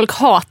 Alltså folk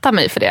hatar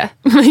mig för det.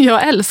 Men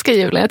jag älskar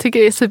julen. Jag tycker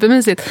det är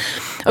supermysigt.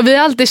 Och vi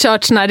har alltid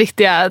kört såna här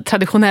riktiga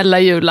traditionella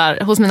jular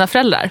hos mina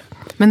föräldrar.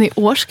 Men i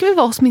år ska vi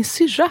vara hos min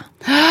syrra.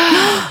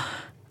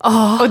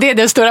 Och det är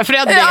den stora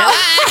förändringen.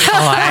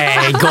 Nej,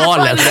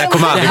 galet. Det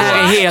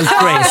här är helt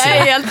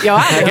crazy.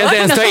 Jag kan inte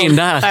ens ta in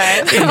det här.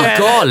 Det är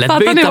galet.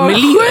 Byta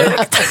miljö.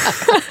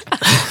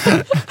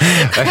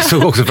 Jag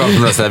såg också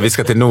framför mig att vi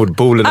ska till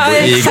Nordpolen och bo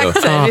i iglo.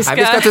 Vi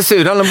ska till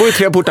Sydland, de bor ju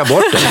 3 portar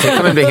bort. Så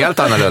kan det bli helt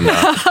annorlunda.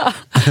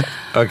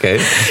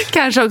 Okej.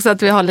 Kanske också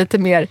att vi har lite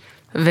mer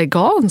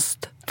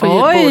veganskt på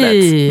julbordet.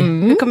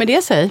 Hur kommer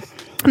det sig?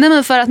 Nej,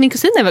 men för att min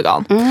kusin är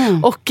vegan.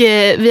 Och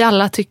vi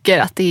alla tycker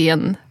att det är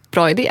en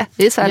bra idé.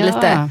 Vi är så här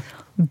lite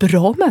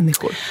bra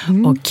människor.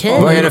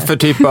 Okej. Vad är det för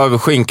typ av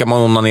skinka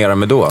man onanerar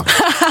med då?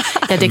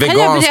 Ja, det kan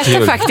jag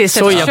berätta faktiskt.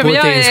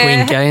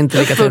 Sojaproteinskinka är inte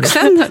lika trevligt.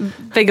 Vuxen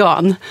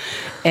vegan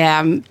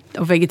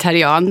och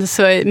vegetarian.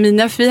 Så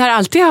vi har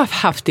alltid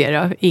haft det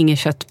då. Inget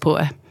kött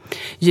på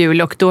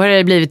jul. Och då har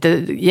det blivit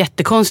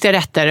jättekonstiga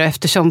rätter. Och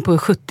eftersom på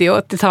 70- och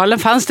 80-talen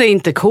fanns det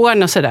inte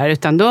korn och sådär.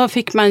 Utan då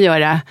fick man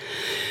göra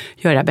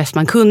bäst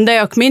man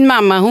kunde. Och min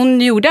mamma,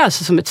 hon gjorde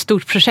alltså som ett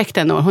stort projekt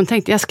en år. Hon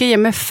tänkte, jag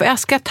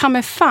ska ta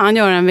mig fan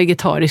göra en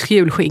vegetarisk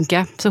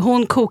julskinka. Så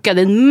hon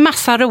kokade en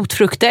massa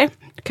rotfrukter.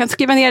 Du kan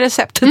skriva ner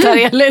receptet här,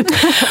 Elin.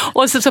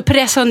 Och så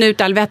pressade hon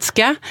ut all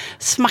vätska.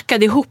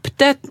 Smackade ihop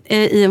det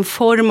i en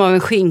form av en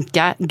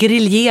skinka.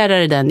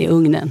 Griljerade den i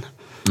ugnen.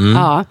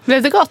 Ja.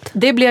 Blev det gott?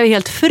 Det blev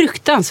helt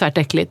fruktansvärt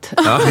äckligt.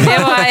 Ja.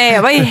 Det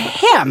var ju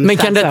hemskt. Men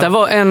kan detta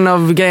vara en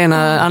av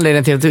grejerna,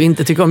 anledningen till att du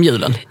inte tycker om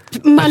julen?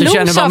 Att du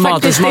känner bara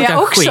maten smakar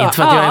skit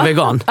för att jag är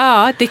vegan?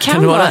 Ja, det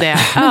kan vara det.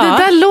 Men det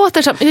där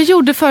låter som... Jag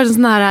gjorde för en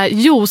sån här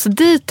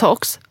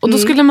juice-detox. Och då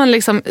skulle man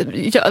liksom...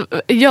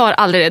 Gör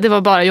aldrig det, det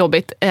var bara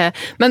jobbigt.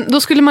 Men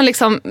då skulle man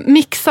liksom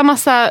mixa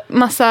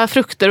massa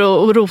frukter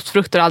och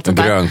rotfrukter och allt sånt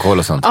där. Grönkål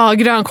och sånt. Ja,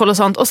 grönkål och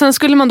sånt. Och sen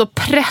skulle man då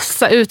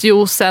pressa ut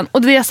juicen.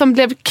 Och det som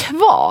blev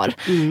kvar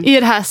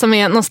är det här som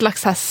är någon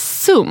slags här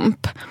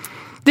sump.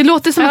 Det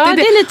låter som att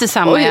det är lite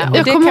samma. Och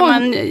det kan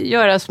man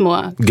göra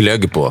små...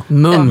 Glögg på.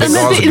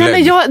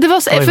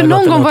 För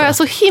någon gång var jag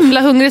så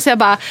himla hungrig så jag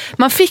bara...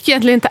 Man fick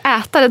egentligen inte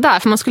äta det där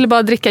för man skulle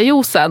bara dricka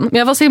juicen. Men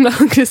jag var så himla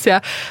hungrig så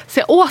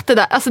jag åt det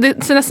där. Alltså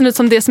det ser nästan ut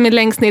som det som är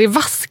längst ner i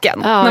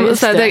vasken. Ja,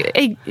 just det.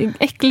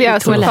 Äckliga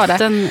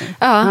toaletten.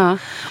 Ja.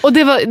 Och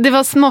det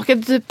var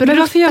smakat typ... Men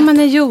varför gör man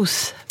en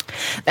juice?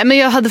 Nej, men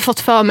jag hade fått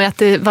för mig att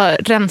det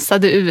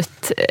rensade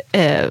ut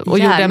och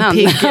gjorde en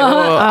pigg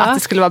och att det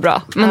skulle vara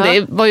bra. Men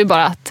det var ju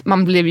bara att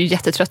man blev ju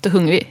jättetrött och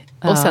hungrig.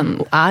 Och sen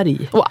och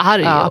arg.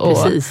 Ja,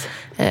 precis.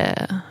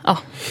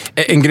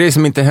 En grej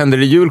som inte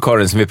händer i jul,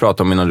 Karin, som vi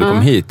pratade om innan du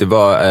kom hit, det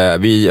var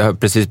vi har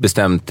precis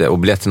bestämt och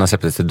biljetterna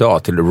släpptes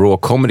idag till Raw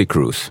Comedy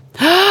Cruise.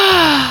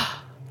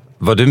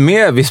 Var du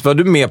med? Visst var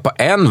du med på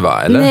en,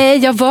 va? Eller? Nej,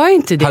 jag var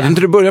inte det. Hade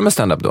inte du börjat med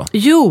stand-up då?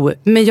 Jo,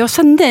 men jag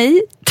sa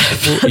nej.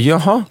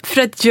 Jaha.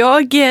 För att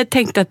jag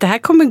tänkte att det här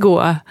kommer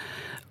gå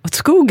åt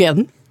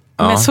skogen.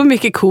 Med så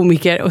mycket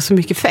komiker och så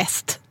mycket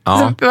fest.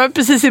 Ja. Det var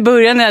precis i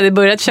början när jag hade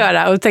börjat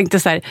köra och tänkte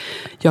så här,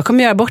 jag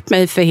kommer göra bort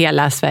mig för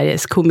hela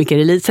Sveriges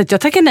komikerelit. Så att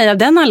jag tackar nej av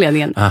den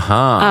anledningen.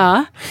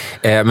 Aha.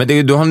 Ja. Men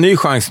du har en ny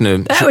chans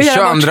nu.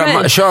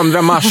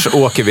 22 mars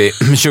åker vi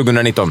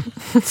 2019.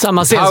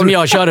 Samma scen som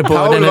jag körde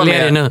på, den är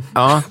ledig nu.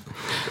 Ja.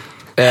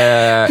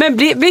 Men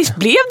visst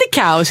blev det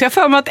kaos? Jag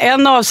för mig att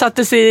en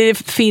avsattes i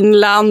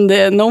Finland,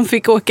 någon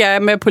fick åka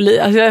med polis.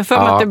 Alltså jag för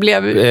mig att det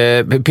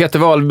blev... Peter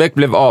Wahlbeck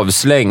blev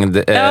avslängd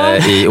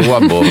i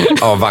Åbo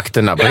av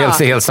vakterna.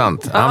 Helt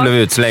sant. Han blev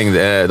utslängd.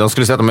 De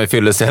skulle sätta mig i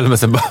fyllecell, men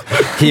sen bara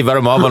hivade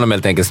de av honom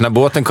helt enkelt. Så när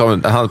båten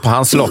kom, på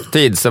hans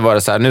slottid så var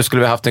det så här, nu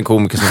skulle vi haft en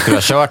komiker som skulle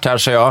ha kört här,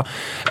 så jag.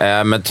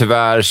 Men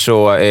tyvärr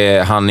så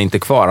är han inte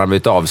kvar. Han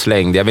blivit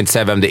avslängd. Jag vill inte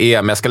säga vem det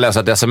är, men jag ska läsa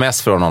ett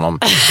sms från honom.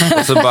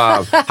 Och så bara,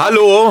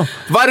 hallå?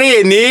 Var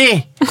är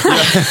ni?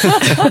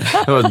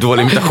 Det var en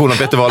dålig imitation av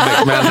Peter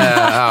Wahlbeck, men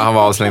han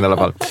var avslängd i alla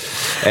fall.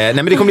 Nej,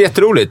 men det kommer bli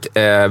jätteroligt.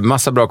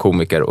 Massa bra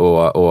komiker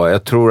och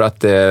jag tror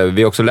att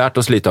vi också lärt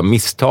oss lite av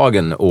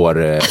misstagen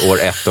år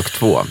 1 och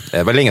 2.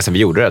 Det var länge sedan vi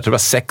gjorde det. Jag tror det var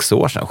 6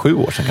 år sedan, 7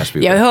 år sedan kanske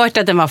vi gjorde. Jag har hört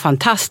att den var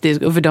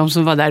fantastisk och för de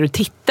som var där och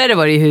tittade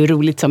var det hur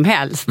roligt som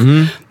helst.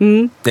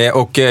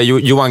 Och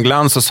Johan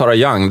Glans och Sara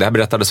Young, det här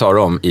berättade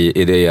Sara om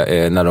i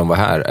det, när de var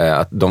här,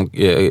 att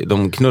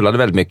de knullade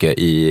väldigt mycket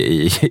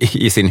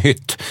i sin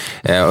hytt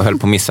och höll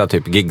på missa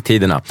typ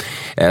gigtiderna.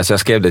 Så jag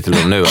skrev det till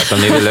dem nu att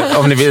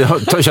om ni vill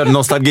köra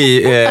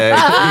nostalgi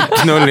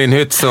knull i en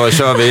hytt så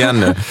kör vi igen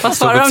nu. Vad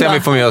så vi se om vi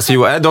får med oss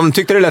Johan. De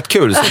tyckte det lät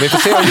kul så vi får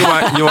se om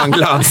Johan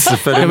Glans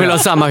för Jag vill ha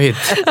samma hytt.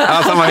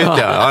 Ja, samma hytt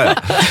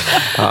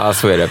ja,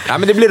 så är det. Ja,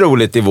 men det blir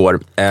roligt i vår.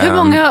 Hur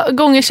många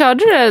gånger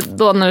körde du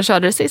då när du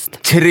körde det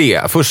sist?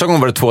 3. Första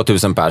gången var det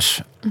 2000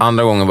 pers.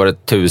 Andra gången var det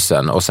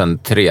 1000 och sen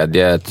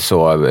tredje så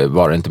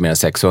var det inte mer än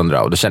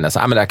 600 och då kände jag så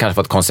här, men det här kanske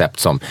var ett koncept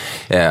som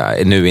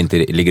nu inte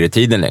ligger i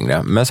tiden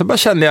längre. Men så bara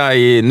kände jag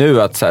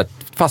nu att så här,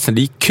 fastän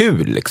det är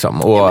kul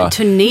liksom. Och men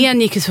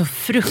turnén gick ju så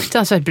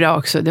fruktansvärt bra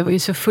också. Det var ju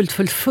så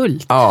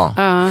fullt. Ja.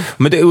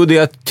 Men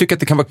jag tycker att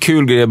det kan vara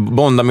kul grej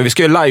bonda, men vi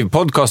ska göra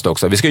live-podcast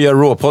också. Vi ska göra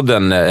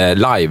Raw-podden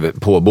live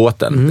på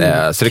båten.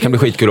 Så det kan bli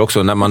skitkul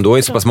också. När man då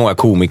är så pass många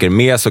komiker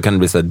med så kan det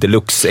bli så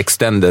deluxe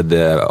extended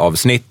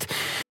avsnitt.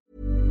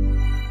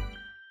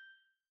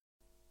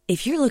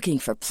 If you're looking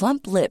for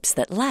plump lips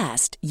that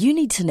last, you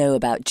need to know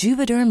about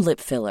Juvederm lip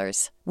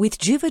fillers. With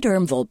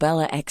Juvederm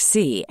Volbella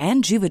XC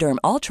and Juvederm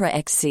Ultra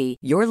XC,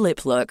 your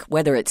lip look,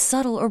 whether it's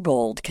subtle or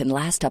bold, can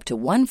last up to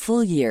 1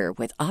 full year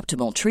with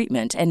optimal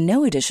treatment and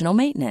no additional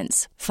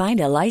maintenance.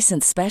 Find a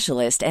licensed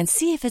specialist and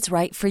see if it's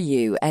right for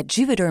you at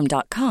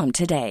Juvederm.com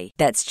today.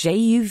 That's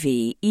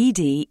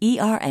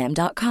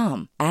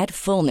JUVEDERM.com. Add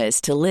fullness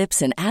to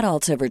lips in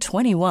adults over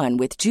 21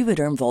 with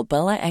Juvederm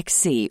Volbella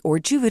XC or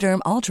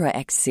Juvederm Ultra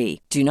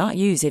XC. Do not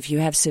use if you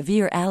have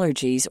severe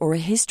allergies or a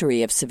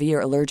history of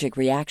severe allergic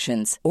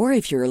reactions, or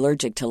if you're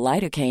allergic to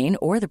lidocaine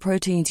or the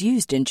proteins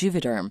used in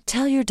Juvederm.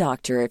 Tell your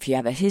doctor if you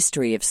have a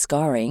history of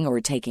scarring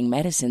or taking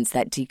medicines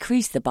that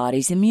decrease the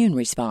body's immune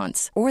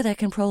response or that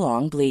can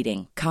prolong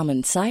bleeding.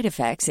 Common side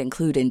effects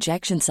include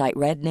injection site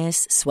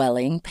redness,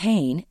 swelling,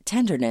 pain,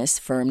 tenderness,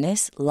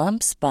 firmness,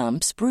 lumps,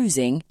 bumps,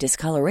 bruising,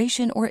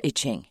 discoloration, or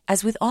itching.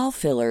 As with all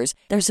fillers,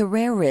 there's a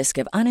rare risk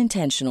of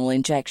unintentional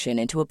injection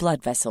into a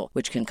blood vessel,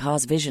 which can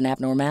cause vision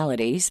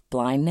abnormalities,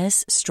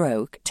 blindness,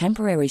 stroke,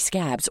 temporary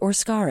scabs, or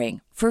scarring.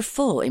 For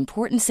full,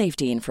 important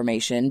safety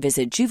information,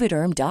 visit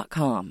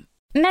Juvederm.com.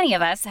 Many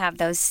of us have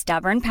those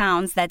stubborn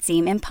pounds that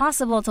seem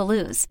impossible to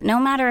lose, no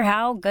matter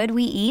how good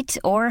we eat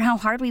or how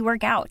hard we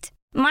work out.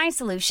 My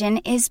solution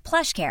is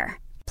PlushCare.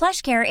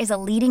 PlushCare is a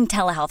leading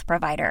telehealth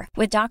provider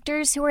with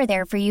doctors who are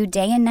there for you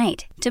day and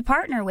night to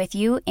partner with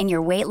you in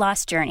your weight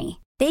loss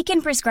journey. They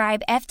can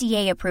prescribe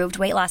FDA-approved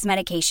weight loss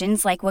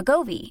medications like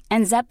Wegovy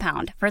and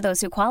Zepbound for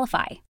those who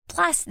qualify.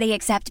 Plus, they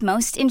accept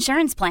most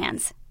insurance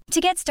plans. To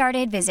get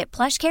started, visit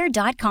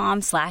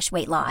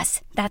plushcare.com/weightloss.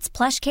 That's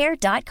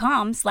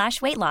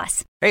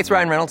plushcare.com/weightloss. Hey, it's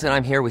Ryan Reynolds, and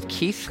I'm here with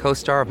Keith,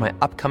 co-star of my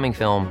upcoming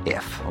film,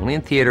 If, only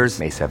in theaters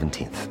May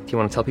 17th. Do you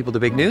want to tell people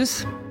the big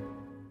news?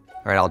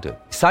 All right, I'll do it.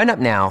 Sign up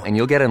now and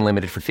you'll get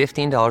unlimited for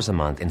 $15 a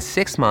month and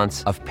 6 months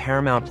of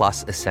Paramount Plus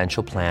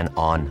Essential Plan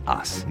on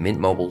us.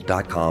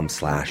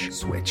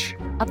 MintMobile.com/switch.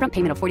 Upfront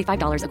payment of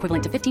 $45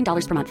 equivalent to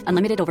 $15 per month.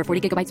 Unlimited over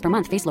 40 gigabytes per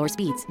month. Face lower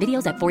speeds.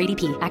 Videos at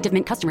 480p. Active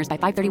Mint customers by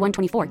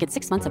 531.24 get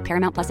 6 months of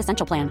Paramount Plus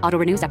Essential Plan. Auto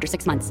renews after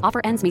 6 months.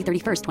 Offer ends May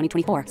 31st,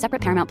 2024.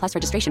 Separate Paramount Plus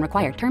registration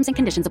required. Terms and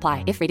conditions apply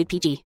if rated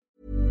PG.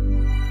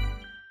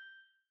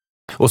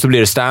 Och så blir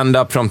det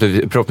stand-up,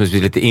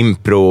 förhoppningsvis lite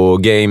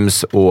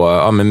impro-games och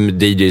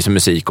DJs och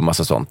musik och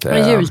massa sånt.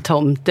 En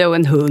jultomte och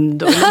en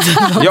hund. Och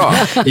ja,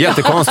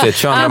 jättekonstigt.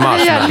 22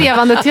 mars. Vi gör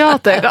levande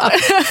teater idag.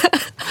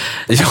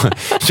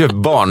 Kör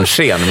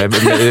barnscen med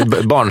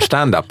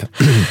barnstand-up.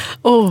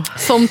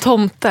 Som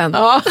tomten.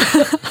 Ja.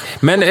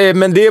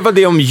 Men det var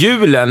det om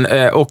julen.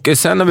 Och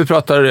sen när vi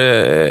pratar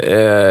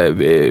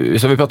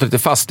så vi pratar lite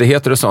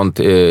fastigheter och sånt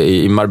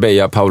i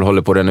Marbella. Paul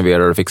håller på att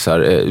renovera och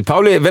fixar.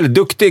 Paul är väldigt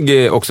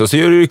duktig också, så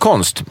gör du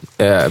konst.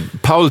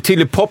 Paul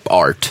Tilly Pop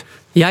Art.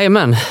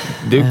 Jajamän.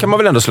 Du kan man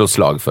väl ändå slå ett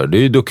slag för. Du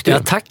är ju duktig. Ja,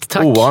 tack.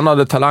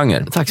 Oanade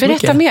talanger. Tack så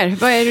Berätta mycket. mer.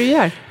 Vad är det du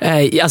gör?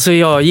 Alltså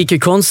jag gick i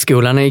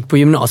konstskolan när jag gick på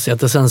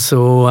gymnasiet och sen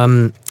så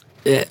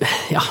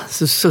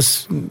så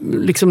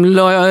liksom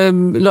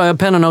la jag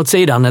pennorna åt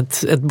sidan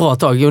ett bra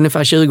tag,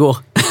 ungefär 20 år.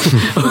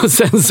 Och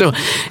sen så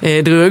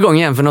drog jag igång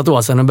igen för något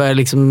år sedan och började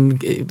liksom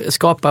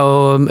skapa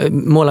och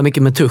måla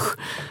mycket med tusch.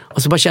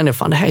 Och så bara kände jag,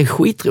 fan, det här är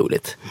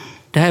skitroligt.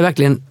 Det här är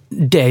verkligen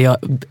det jag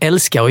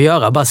älskar att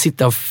göra. Bara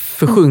sitta och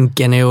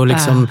försjunken och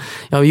liksom,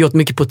 jag har gjort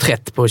mycket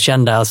porträtt på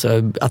kända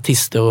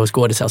artister och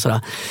skådisar och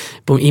sådär.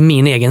 I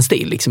min egen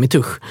stil, liksom i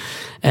tusch.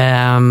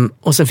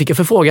 Och sen fick jag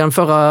förfrågan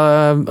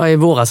i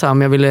våras här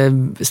om jag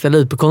ville ställa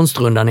ut på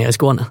konstrundan nere i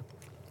Skåne.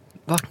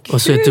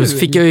 Och så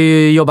fick jag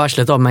ju jobba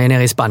arslet av mig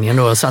nere i Spanien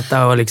då och satt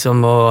där och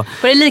liksom Var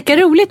det lika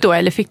roligt då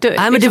eller fick du?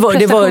 Nej, men det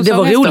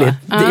var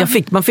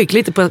roligt. Man fick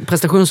lite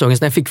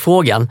prestationsångest när jag fick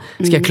frågan,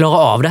 ska jag klara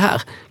av det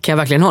här? Kan jag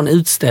verkligen ha en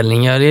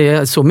utställning?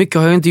 Så mycket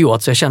har jag inte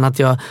gjort så jag känner att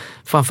jag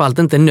framförallt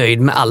inte är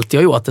nöjd med allt jag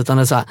har gjort, utan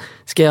det är så här,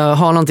 ska jag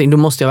ha någonting då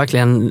måste jag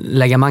verkligen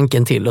lägga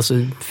manken till, och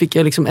så fick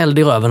jag liksom eld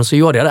i röven och så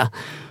gjorde jag det.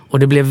 Och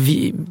det blev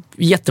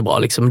jättebra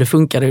liksom. Det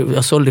funkade,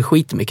 jag sålde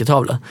skitmycket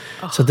tavlor.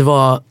 Så att det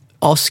var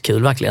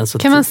askul verkligen. Så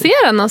kan man se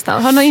den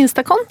någonstans? Har du något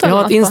Instakonto? Jag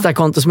har ett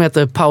Instakonto som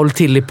heter Paul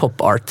Tilly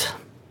Pop Art.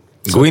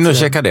 Gå in och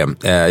checka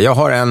det. Jag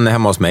har en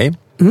hemma hos mig.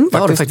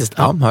 Har du faktiskt?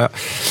 Ja, har jag.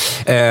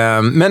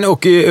 Men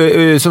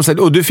som sagt,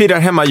 och du firar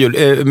hemma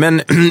jul.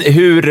 Men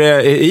hur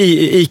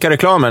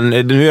ICA-reklamen,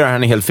 nu är det här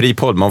en helt fri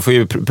podd. Man får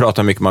ju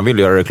prata hur mycket man vill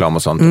göra reklam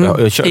och sånt. Nu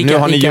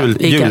har ni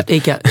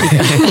ICA.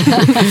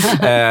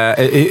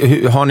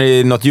 Har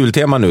ni något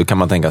jultema nu, kan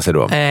man tänka sig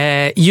då?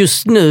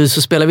 Just nu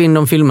så spelar vi in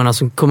de filmerna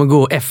som kommer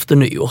gå efter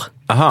nyår.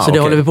 Aha, så det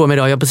håller vi på med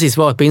idag. Jag har precis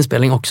varit på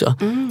inspelning också.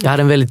 Jag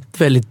hade en väldigt,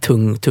 väldigt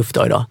tuff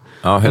dag idag.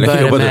 Ja, hur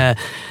länge jobbade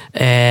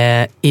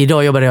du?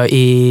 Idag jobbade jag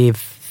i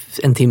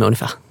en timme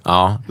ungefär.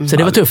 Ja. Så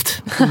det var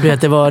tufft.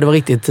 Det var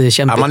riktigt kämpigt.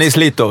 Ja, man är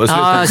slit då.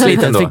 Ja,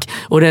 sliten då.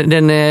 Och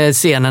den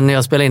scenen när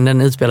jag spelade in,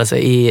 den utspelar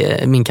sig i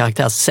min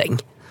karaktärs säng.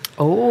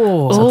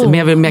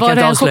 Var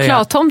det en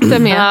chokladtomte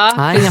med?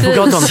 Nej, inga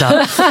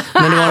chokladtomtar.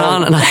 Men det var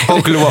någon annan.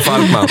 Och Loa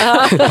Falkman.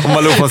 Och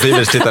Malou von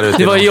Sivers tittar ut.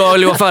 Det var jag,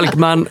 Loa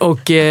Falkman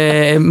och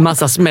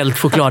massa smält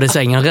choklad i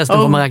sängen. Resten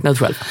får man räkna ut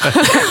själv.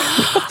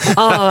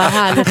 Vad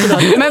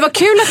härligt. Men vad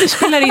kul att du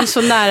spelar in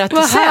så nära att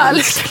det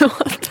sänds.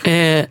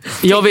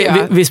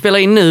 Vi spelar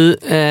in nu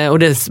och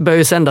det börjar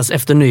ju sändas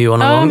efter nyår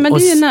någon gång. Men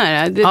det är ju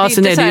nära. Det är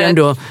inte så här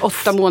ändå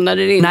 8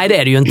 månader in. Nej, det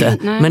är det ju inte.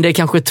 Men det är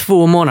kanske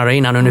 2 månader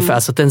innan ungefär.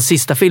 Så att den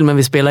sista filmen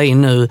vi spelar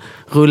in nu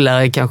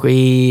rullar kanske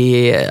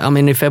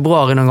i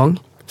februari någon gång.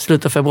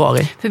 Slutet av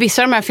februari. För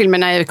vissa av de här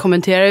filmerna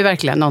kommenterar ju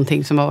verkligen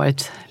någonting som har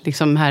varit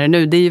liksom här och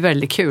nu. Det är ju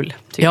väldigt kul.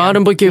 Ja,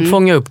 de brukar ju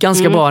fånga upp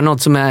ganska bra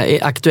något som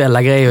är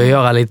aktuella grejer och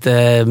göra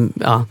lite,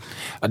 Ja,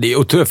 det är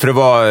otroligt, för det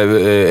var,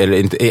 eller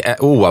inte,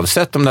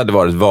 oavsett om det hade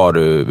varit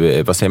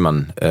vad säger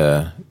man,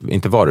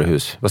 inte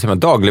varuhus, vad säger man,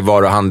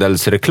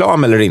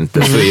 dagligvaruhandelsreklam eller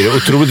inte, så är det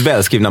otroligt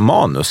välskrivna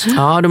manus.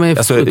 Ja, de är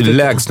alltså,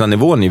 lägsta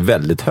nivån är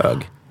väldigt hög.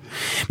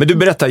 Men du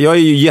berättar, jag är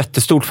ju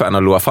jättestort fan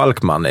av Loa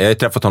Falkman. Jag har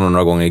träffat honom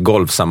några gånger i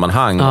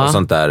golfsammanhang och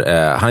sånt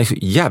där. Han är så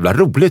jävla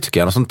rolig tycker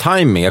jag. Han har sån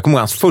timing. Jag kommer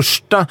ihåg hans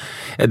första,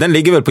 den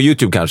ligger väl på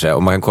YouTube kanske,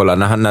 om man kan kolla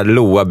när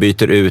Loa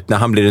byter ut, när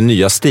han blir den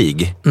nya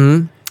Stig.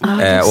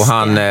 Och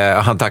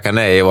han tackar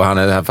nej och han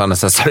är en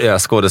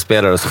seriös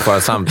skådespelare och så får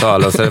han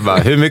samtal och så bara,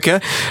 hur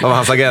mycket? Och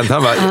hans agent,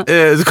 han bara,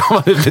 så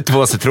kommer han ut med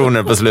 2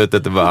 citroner på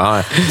slutet och bara,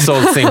 han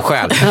sålt sin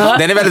själ.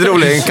 Den är väldigt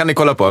rolig, den kan ni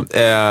kolla på.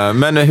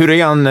 Men hur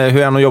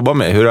är han att jobba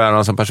med? Hur är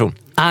han som person?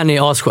 Han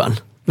är asskön.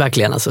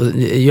 Verkligen, alltså,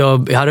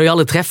 jag hade ju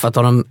aldrig träffat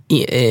honom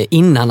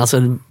innan,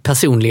 alltså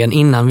personligen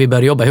innan vi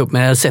började jobba ihop,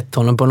 men jag hade sett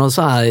honom på någon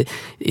så här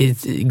i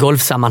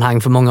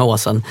golfsammanhang för många år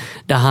sedan,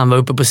 där han var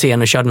uppe på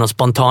scen och körde någon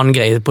spontan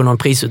grej på någon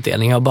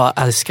prisutdelning. Jag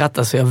bara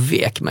skrattade så jag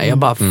vek mig. Jag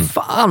bara,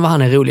 fan vad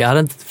han är rolig. Jag hade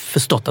inte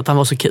förstått att han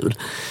var så kul.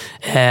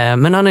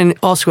 Men han är en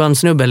asskön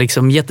snubbe,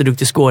 liksom,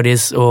 jätteduktig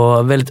skådis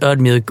och väldigt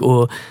ödmjuk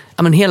och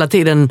men hela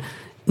tiden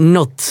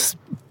något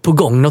på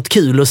gång, något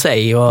kul att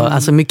säga och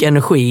alltså mycket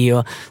energi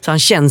och så han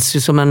känns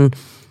ju som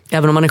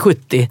även om han är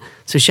 70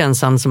 så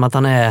känns han som att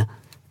han är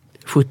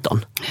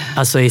 17,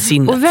 alltså i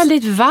sinnet. Och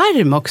väldigt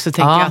varm också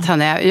tänker jag att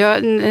han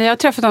är. När jag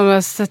träffat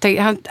honom så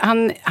tänkte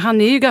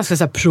han är ju ganska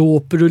så här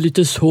proper och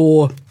lite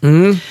så.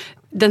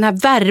 Den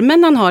här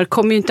värmen han har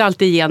kommer ju inte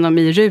alltid igenom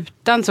i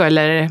rutan så,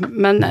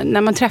 men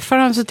när man träffar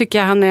honom så tycker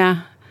jag han är.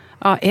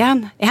 Ja, är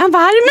han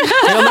varm?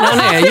 Ja, men han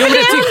är. Jo, det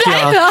tycker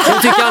jag.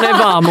 Jag tycker han är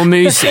varm och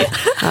mysig.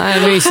 Han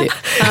är mysig.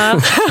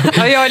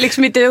 Ja, jag har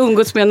liksom inte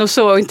umgåtts med honom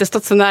så och inte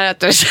stått så nära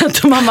att jag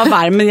känt om han var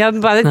varm. Men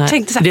jag bara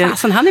tänkte så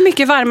här, han är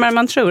mycket varmare än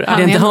man tror. Det är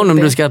inte honom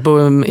du ska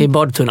på i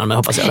badtunnan med,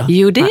 hoppas jag. Då.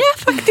 Jo, det är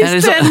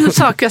faktiskt en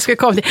sak jag ska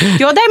komma till.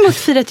 Jag har däremot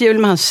firat jul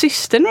med hans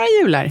syster några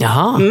jular.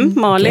 Jaha,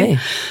 Malin.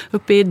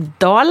 Uppe i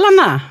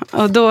Dalarna.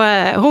 Och då,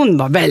 hon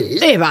var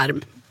väldigt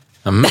varm.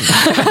 Hon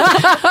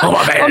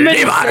var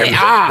väldigt varm.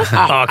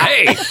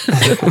 Okej.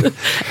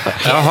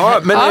 Jaha,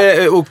 men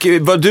och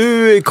var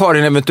du,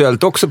 Karin,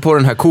 eventuellt också på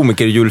den här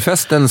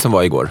komikerjulfesten som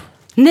var igår?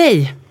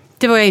 Nej,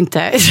 det var jag inte.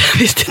 Jag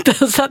visste inte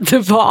ens att det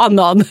var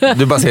någon.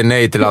 Du bara säger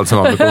nej till allt som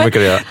har med komiker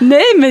att göra.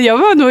 Nej, men jag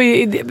var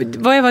nog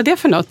vad var det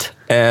för något?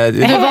 Du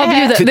var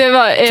bjuden. Det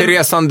var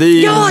Therese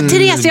Sandin. Ja,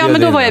 Therese, ja,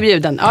 men då var jag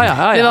bjuden.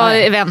 Ja. Det var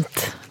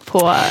event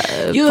på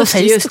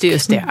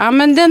Just det. Ja,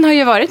 men den har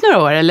ju varit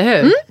några år, eller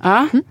hur?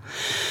 Ja.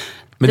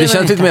 Men det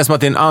känns lite mer som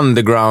att det är en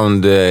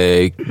underground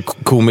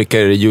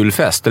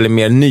komiker-julfest. Eller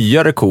mer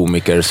nyare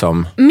komiker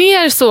som...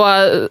 Mer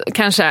så,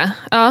 kanske.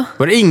 Ja.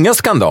 Var det inga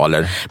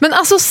skandaler? Men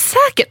alltså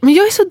säkert. Men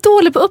jag är så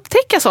dålig på att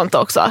upptäcka sånt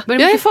också. Var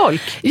det mycket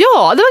folk?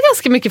 Ja, det var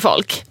ganska mycket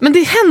folk. Men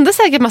det hände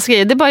säkert massa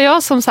grejer. Det är bara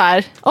jag som så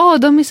här,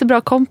 de är så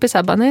bra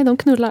kompisar. Bara, nej, de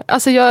knullar.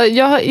 Alltså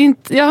jag har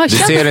inte... Jag har du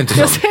ser inte så.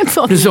 Jag ser inte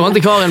sånt. Du såg inte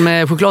Karin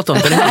med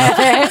chokladtomten?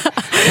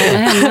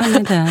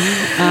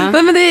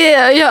 Nej, men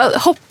jag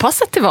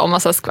hoppas att det var en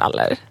massa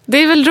skvaller.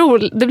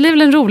 Det blir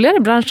väl en roligare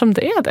bransch om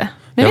det är det.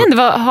 Men jag vet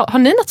inte, har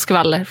ni något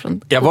skvaller?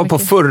 Jag var på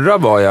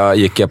förra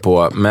gick jag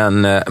på,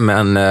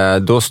 men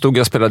då stod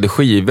jag och spelade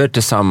skivor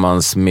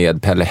tillsammans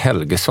med Pelle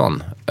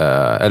Helgesson.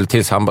 Eller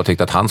tills han bara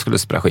tyckte att han skulle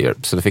spela skivor.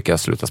 Så då fick jag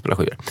sluta spela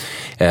skivor.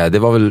 Det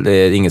var väl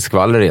inget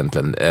skvaller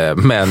egentligen.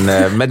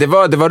 Men det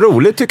var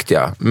roligt tyckte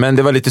jag. Men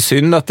det var lite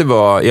synd att det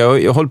var...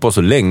 Jag höll på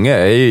så länge.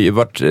 Jag har ju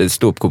varit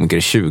ståuppkomiker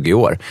i 20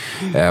 år.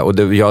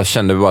 Och jag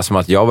kände bara som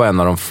att jag var en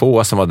av de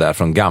få som var där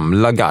från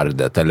gamla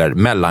gardet. Eller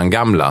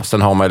mellangamla.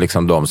 Sen har man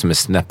liksom de som är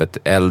snäppet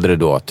äldre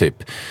då. Typ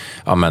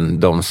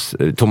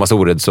Thomas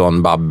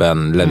Oredsson,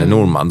 Babben, Lenny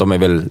Norman. De är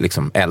väl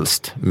liksom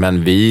äldst.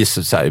 Men vi,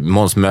 så här,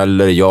 Måns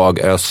Möller, jag,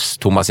 Öss,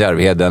 Thomas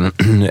Järvheden,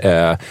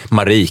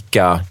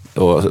 Marika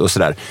och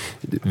sådär.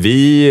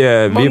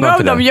 Många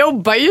av dem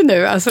jobbar ju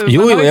nu. Alltså,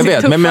 jo, jag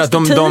vet. Men att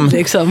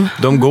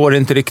de går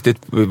inte riktigt,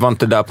 var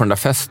inte där på den där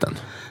festen.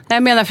 Nej,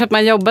 jag menar för att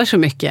man jobbar så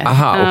mycket.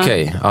 Aha,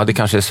 okej. Ja, det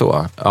kanske är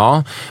så.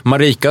 Ja.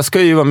 Marika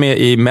ska ju vara med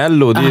i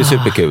Mello, det är ju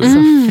superkul.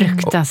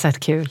 Fruktansvärt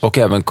kul. Och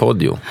även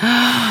Kodjo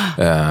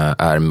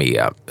är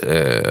med.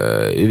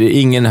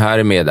 Ingen här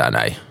är med där,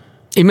 nej.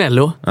 I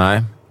Mello?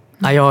 Nej.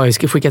 Nej, jag har ju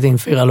skickat in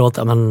 4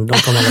 låtar, men de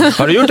kommer...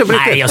 Har du gjort det på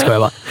riktigt? Nej, jag skojar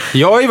bara.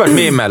 Jag har ju varit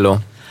med i Mello.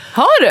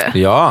 Har du?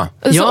 Ja.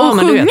 Och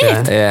men sjungit? du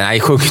vet det. Nej,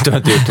 sjungit har jag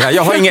inte gjort.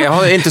 Jag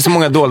har inte så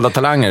många dolda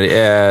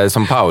talanger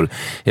som Paul.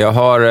 Jag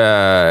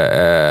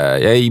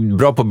är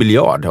bra på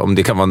biljard, om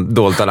det kan vara en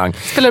dold talang.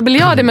 Spelar du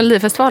biljard i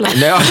Melodifestivalen?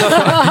 Nej.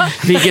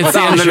 Vilket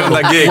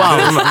annorlunda gig. Wow.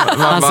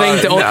 Han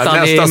sänkte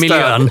 8 i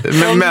miljön.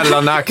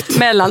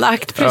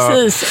 Mellanakt,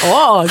 precis.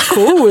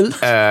 Coolt.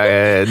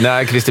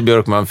 Nej, Christer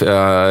Björkman.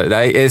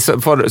 Nej, så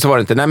var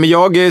det inte. Nej, men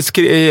jag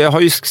har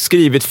ju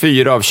skrivit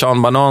 4 av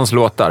Sean Banans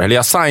låtar. Eller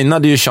jag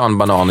signade ju Sean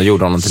Banan och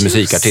gjorde honom till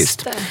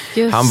musikartist.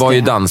 Han var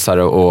ju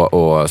dansare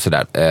och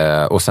sådär.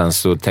 Och sen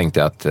så tänkte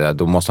jag att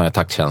då måste han ha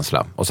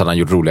taktkänsla. Och så hade han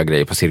gjort roliga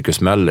grejer på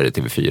Cirkus Möller i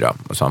TV4.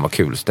 Och så han var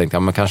kul. Så tänkte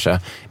jag, men kanske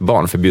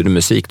barnförbjuden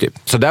musik typ.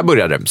 Så där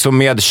började det. Så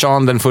med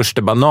Sean den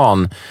första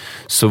Banan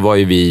så var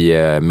ju vi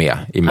med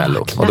i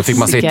Mello. Och då fick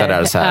man sitta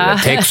där så här.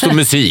 Text och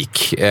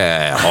musik.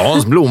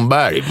 Hans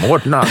Blomberg,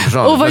 Mårten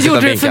Andersson. Och vad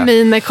gjorde du för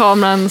min när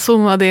kameran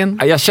zoomade in?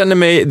 Jag känner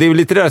mig, det är ju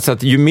lite rätt så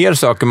att ju mer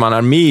saker man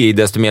är med i,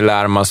 desto mer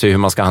lär man sig hur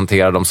man ska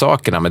hantera de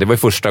sakerna. Men det var ju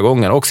första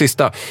gången och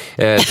sista,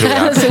 tror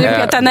jag. Så du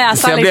petar näsan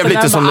så jag blev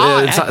liksom,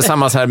 lite som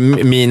samma så här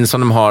min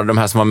som de har, de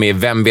här som var med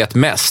Vem vet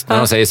mest? När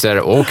de säger så här,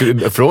 och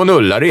från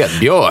Ullared,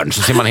 Björn,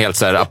 så ser man helt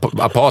så här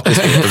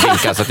apatisk ut och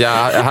vinkar. Så att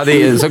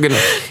jag såg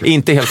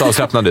inte helt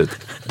avslappnad ut,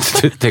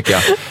 tycker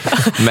jag.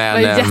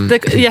 Men, det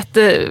var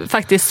jätte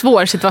faktiskt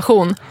svår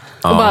situation.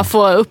 Och bara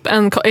få upp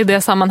i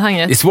det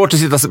sammanhanget. Det är svårt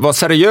att vara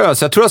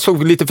seriös. Jag tror jag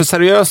såg lite för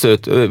seriös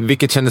ut,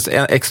 vilket kändes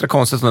extra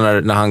konstigt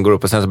när han går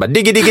upp och sen så bara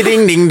digge digge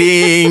ding ding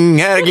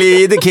ding, här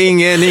glider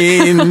kingen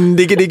in,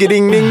 digge digge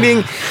ding ding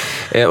ding.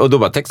 Och då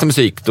bara text och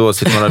musik, då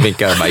sitter man och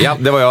vinkar och bara, ja,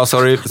 det var jag,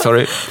 sorry.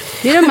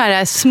 Det är de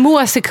här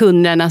små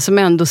sekunderna som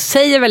ändå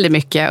säger väldigt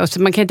mycket och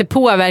så man kan inte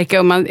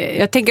påverka.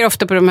 Jag tänker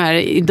ofta på de här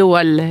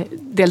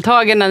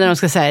idoldeltagarna när de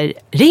ska säga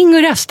ring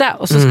och rösta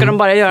och så ska de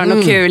bara göra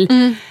något kul.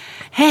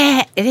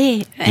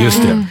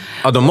 Just det.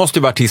 Ja, de måste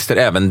ju vara artister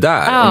även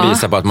där och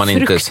visa på att man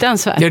inte...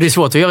 Fruktansvärt. Ja, det är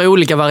svårt att göra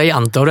olika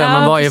varianter.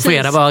 Man varje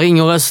fredag bara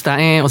ring och rösta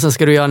och sen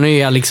ska du göra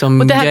nya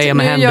liksom, grejer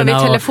med händerna. Nu gör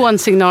vi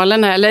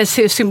telefonsignalen här,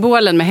 eller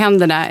symbolen med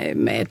händerna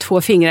med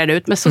 2 fingrar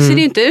ut. Men så ser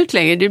det inte ut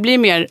längre. Det blir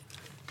mer...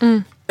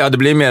 Ja, det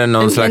blir mer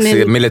någon slags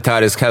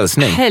militärisk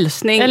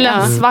hälsning.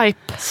 Eller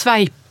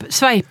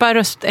swipa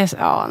röst.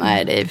 Ja,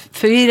 nej, det är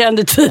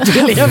förvirrande tid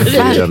vi lever i.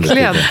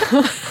 Verkligen.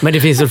 Men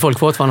det finns väl folk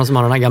fortfarande som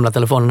har den här gamla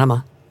telefonen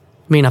hemma.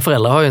 Mina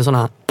föräldrar har ju en sån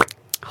här...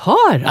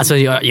 Alltså,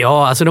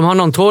 alltså de har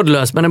någon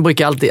trådlös, men den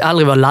brukar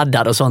aldrig vara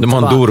laddad och sånt. De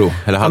har en Doro.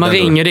 Eller när man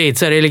ringer dit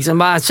så är det liksom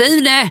bara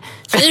Sune,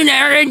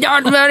 var en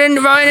trådlös. Men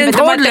de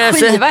har inte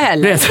skiva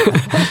heller.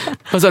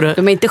 Vad sa du?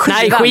 De är inte skiva.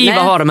 Nej,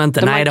 skiva har de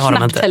inte. Nej, det har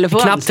de inte.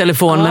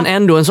 Knapptelefon, men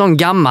ändå en sån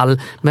gammal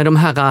med de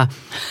här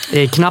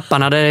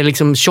knapparna, det är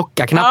liksom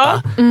tjocka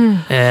knappar.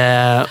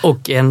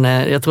 Och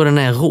jag tror den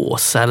är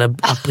rosa eller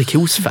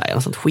aprikosfärg,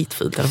 en sån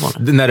skitfil telefon.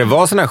 När det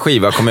var sån här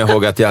skiva kom jag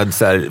ihåg att jag hade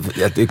så här,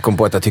 jag kom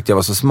på att jag tyckte jag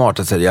var så smart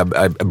att säga jag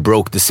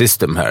broke the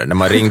system här. När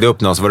man ringde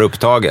upp någon så var det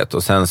upptaget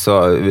och sen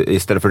så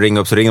istället för att ringa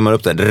upp så ringer man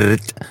upp där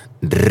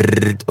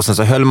och sen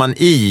så höll man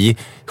i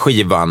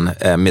skivan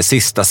med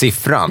sista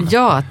siffran.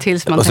 Ja,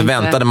 tills man och så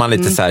väntade man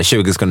lite så här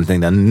 20 sekunder och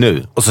tänkte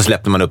nu och så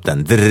släppte man upp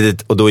den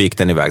och då gick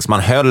den iväg. Så man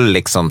höll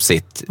liksom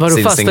sin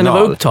signal. Fast den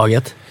var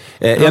upptaget?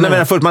 Jag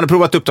menar först man hade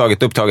provat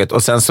upptaget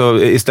och sen så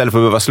istället för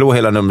att behöva slå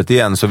hela numret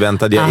igen så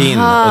väntade jag in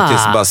och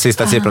tills bara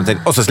sista siffran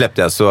och så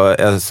släppte jag så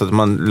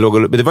man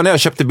låg. Det var när jag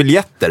köpte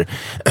biljetter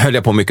höll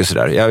jag på mycket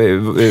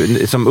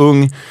sådär. Som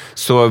ung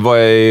så var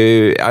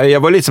jag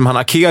var lite som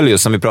Hanna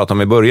Kelius som vi pratade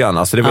om i början.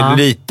 Alltså det var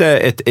lite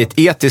ett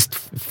etiskt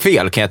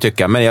fel kan jag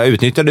tycka, men jag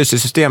utnyttjade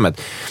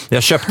systemet.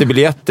 Jag köpte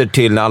biljetter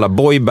till när alla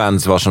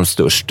boybands var som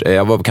störst.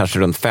 Jag var kanske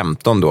runt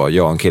 15 då,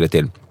 jag och en kille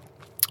till.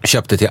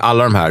 köpte till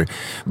alla de här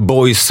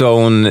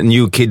Boyzone,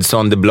 New Kids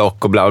on the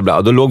Block och bla bla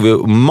bla. Då låg vi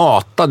och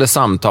matade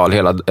samtal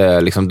hela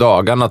liksom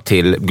dagarna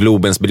till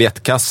Globens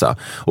biljettkassa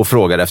och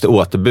frågade efter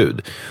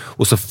återbud.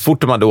 Och så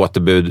fort de hade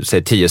återbud,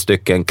 säg 10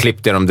 stycken,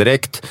 klippte jag dem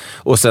direkt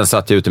och sen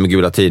satt jag ute med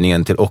Gula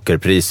Tidningen till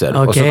ockerpriser.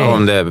 Okay. Och så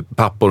kom det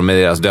pappor med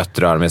deras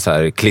döttrar med så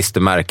här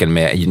klistermärken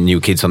med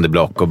New Kids on the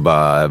Block och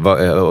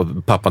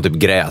och pappan typ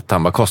grät.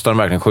 Han bara, kostar de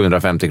verkligen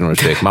 750 kronor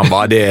styck? Man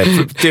bara, det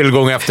är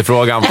tillgång och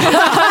efterfrågan.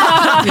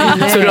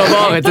 Så det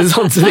har varit en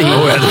sån sving.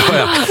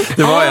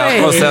 Det var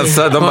jag. Och sen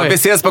så, de bara, vi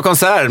ses på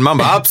konserten. Man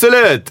bara,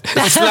 absolut.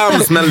 Slam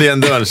smällde i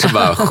en dörr. Så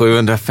bara,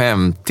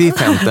 750,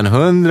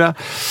 1500.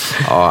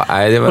 Ja,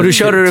 nej, det var och du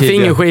körde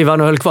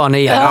fingerskivan och höll kvar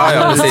igen.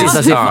 Ja,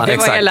 precis. Ja, det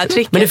var hela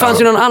tricket. Men det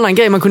fanns ju någon annan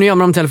grej man kunde göra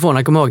med de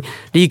telefonerna, kom ihåg.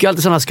 Det gick ju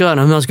alltid sådana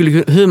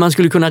skrönor hur man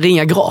skulle kunna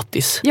ringa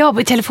gratis. Ja,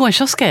 på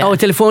telefonkiosker. Ja, och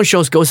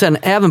telefonkiosker och sen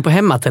även på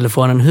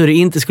hemmatelefonen hur det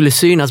inte skulle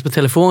synas på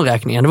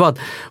telefonräkningen. Det var att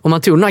om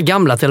man tog den här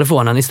gamla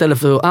telefonen istället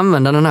för att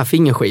använda den här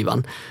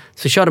fingerskivan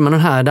så körde man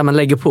den här där man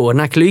lägger på den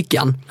här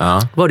klykan.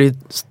 Ja. Var det ju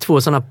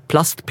 2 sådana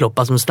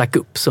plastploppar som stack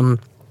upp som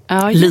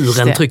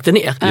luren tryckte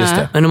ner. Just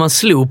det. Men om man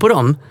slog på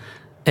dem,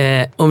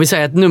 om vi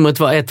säger att numret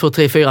var 1, 2,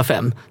 3, 4,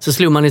 5 så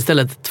slog man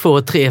istället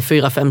 2, 3,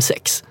 4, 5,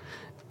 6.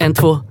 1,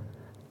 2,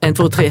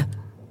 3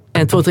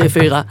 1, 2, 3,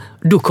 4.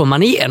 Då kom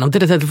man igenom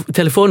till det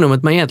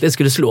telefonnumret man egentligen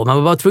skulle slå. Man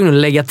var bara tvungen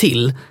att lägga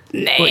till.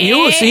 Nej! Och,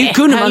 jo, så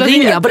kunde man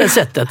ringa på det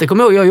sättet. Det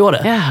kommer jag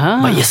gjorde.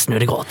 Men yes, nu är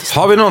det gratis.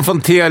 Har vi någon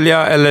från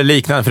Telia eller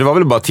liknande? För det var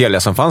väl bara Telia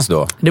som fanns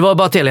då? Det var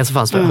bara Telia som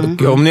fanns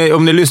då.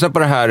 Om ni lyssnar på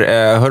det här,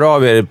 hör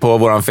av er på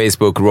våran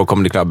Facebook, Raw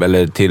Comedy Club,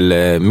 eller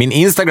till min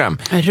Instagram.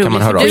 Kan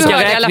man höra av sig. Du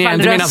hörde i alla fall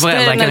till mina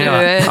föräldrar kan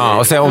jag. Ja,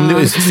 och sen,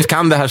 om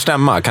kan det här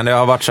stämma? Kan det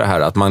ha varit så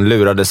här att man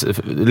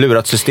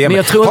lurat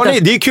systemet?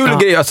 Det är kul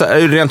grej, alltså,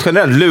 rent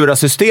generellt, lura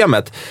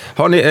systemet.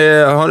 Har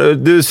ni,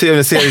 du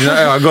ser i dina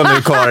ögon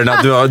nu, Karin,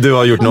 att du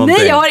har gjort någonting.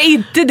 Nej, jag har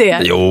inte det.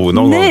 Jo,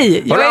 någon gång.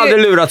 Har du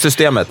aldrig lurat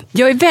systemet?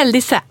 Jag är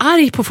väldigt så här,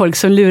 arg på folk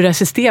som lurar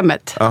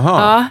systemet.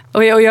 Ja,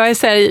 och jag är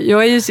så här,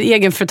 jag är ju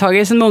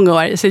egenföretagare sedan många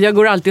år, så jag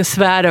går alltid och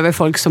svär över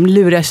folk som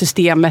lurar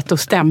systemet och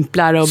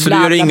stämplar och så bla,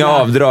 bla, bla. Så du gör inga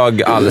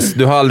avdrag alls?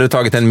 Du har aldrig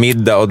tagit en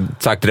middag och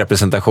sagt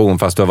representation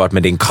fast du har varit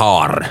med din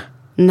kar?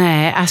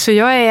 Nej, alltså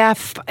jag är...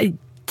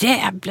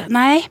 Jävlar,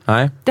 nej.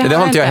 Det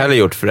har inte jag heller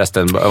gjort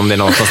förresten, om det är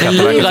någon som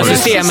skattar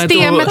systemet,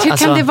 hur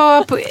kan det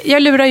vara på,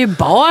 jag lurar ju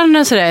barn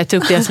och sådär, jag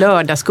tog upp deras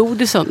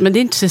lördagsgodis och sånt, men det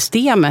är inte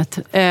systemet.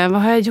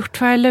 Vad har jag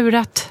gjort? Vad har jag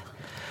lurat?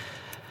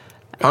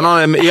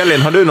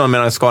 Elin, har du någon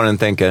medan Karin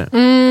tänker?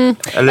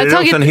 Eller är du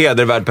också en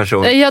hedervärd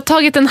person? Jag har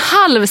tagit en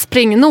halv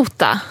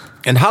springnota.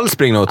 En halv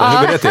springnota,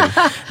 hur går det till?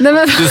 Nej,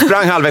 men... Du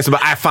sprang halvvägs och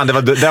bara, fan det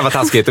var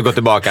taskigt och gå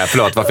tillbaka.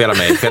 Förlåt, vad fel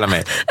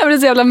mig. Det blev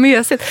så jävla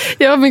mesigt.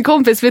 Jag och min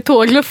kompis, vi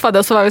tågluffade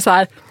och så var vi så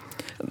här,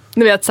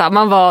 ni vet så här,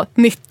 man var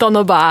 19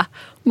 och bara,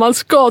 man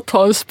ska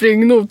ta en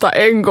springnota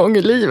en gång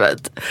i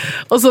livet.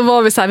 Och så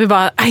var vi så här, vi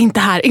bara, inte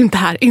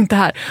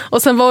här.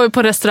 Och sen var vi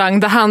på restaurang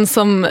där han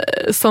som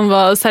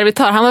var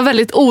servitör, han var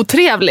väldigt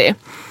otrevlig.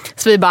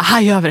 Så vi bara,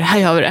 här gör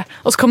vi det.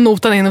 Och så kom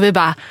notan in och vi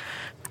bara,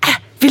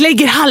 vi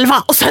lägger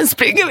halva och sen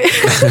springer vi.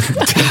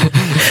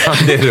 Ja,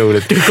 det är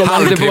roligt. Du kommer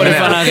alltid på det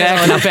för att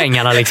räkna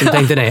pengarna liksom,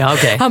 tänkte ni.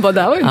 Okay. Han bara,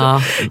 det var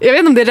inte. Jag vet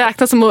inte om det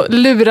räknas som att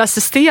lura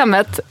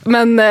systemet,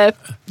 men det är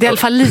i alla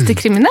fall lite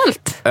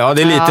kriminellt. Ja,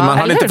 det är lite. Man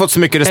har inte fått så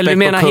mycket respekt på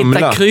Kumla. Eller du menar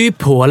hitta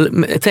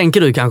kryphål,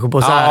 tänker du kanske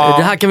på så här,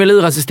 det här kan vi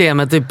lura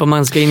systemet typ om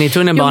man ska in i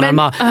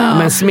tunnelbanan.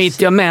 Men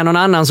smitt jag med någon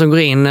annan som går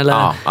in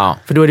eller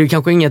för då är det ju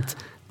kanske inget.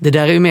 Det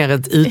där är ju mer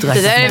ett uträknat.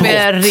 Det där är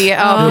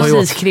mer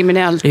precis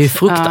kriminellt. Det är ju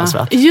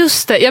fruktansvärt.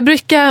 Just det, jag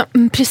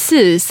brukar,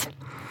 precis.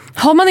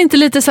 Har man inte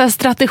lite så här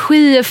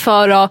strategier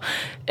för att,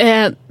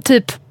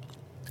 typ,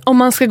 om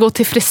man ska gå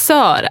till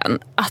frisören,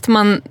 att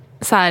man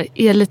så här,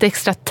 är lite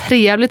extra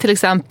trevlig till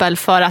exempel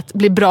för att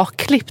bli bra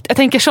klippt. Jag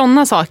tänker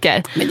sådana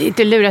saker. Men det är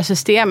inte lura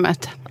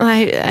systemet.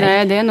 Nej,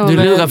 det är nog... Du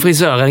lurar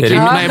frisören,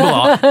 klipparna är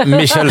bra.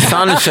 Michel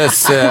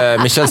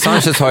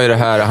Sanchez har ju det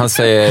här, han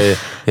säger,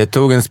 jag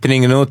tog en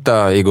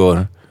springnota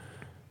igår,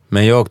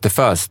 men jag åkte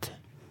fast.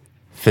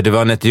 För det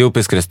var en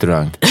etiopisk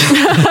restaurang.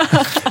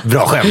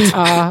 Bra skämt.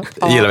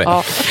 Gillar vi.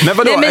 Men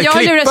vadå? Nej, men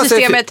jag lurar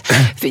systemet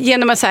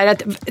genom att säga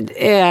att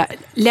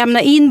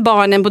lämna in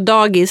barnen på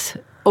dagis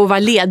och vara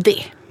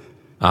ledig.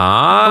 Där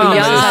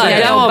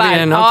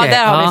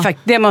har vi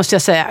faktiskt, det måste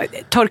jag säga.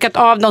 Torkat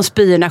av de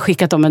spyorna,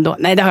 skickat dem ändå.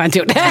 Nej, det har jag inte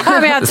gjort.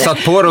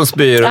 Satt på de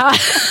spyor.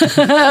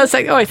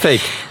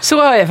 Fake.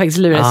 Så har jag faktiskt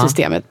lurat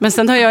systemet. Men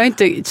sen har jag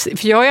inte,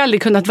 för jag har ju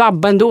aldrig kunnat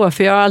vabba ändå,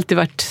 för jag har alltid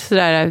varit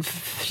sådär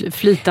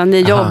flytande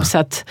i jobb. Så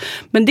att,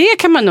 men det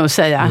kan man nog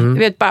säga. Jag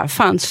vet bara,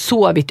 fan,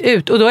 sovit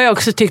ut. Och då har jag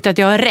också tyckt att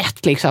jag har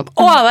rätt liksom.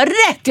 Vad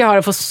rätt jag har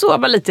att få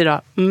sova lite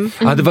idag.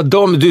 Ja, det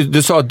var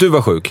du sa att du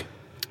var sjuk.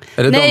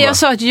 Nej, jag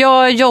sa att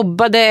jag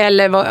jobbade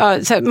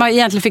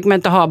egentligen fick man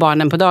inte ha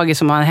barnen på dagis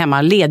som man var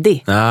hemma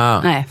ledig.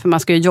 Nej, för man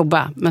ska ju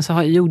jobba. Men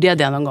så gjorde jag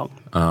det någon gång.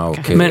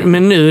 Okay.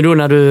 Men nu då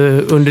när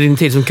du under din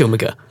tid som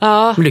komiker.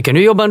 Men du kan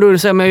ju jobba ändå,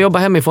 jag jobbar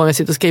hemifrån, jag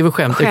sitter och skriver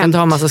skämt. Jag kan inte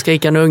ha en massa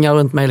skrikande ungar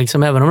runt mig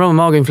liksom, även om de har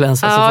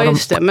maginfluensa. Ja,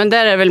 just det. Men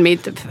där är väl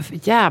mitt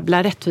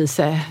jävla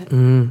rättvise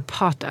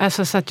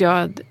alltså så att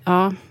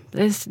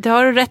det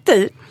har du rätt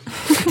i.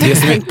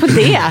 Tänk på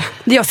det.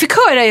 Jag fick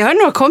höra, jag har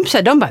några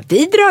kompisar, de bara,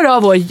 vi drar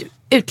av vår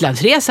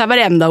utlandsresa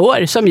varenda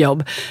år som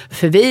jobb.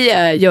 För vi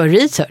gör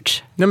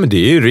research. Nej, men det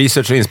är ju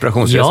research och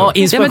inspirationsresa. Ja,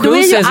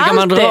 inspirationsresa kan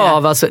man dra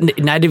av. Alltså,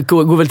 nej, det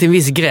går väl till en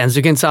viss gräns.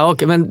 Du kan inte säga,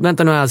 okej, men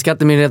vänta nu här,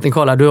 skattemyndigheten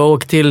kollar. Du har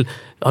åkt till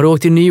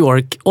New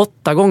York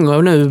 8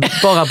 gånger nu,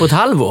 bara på ett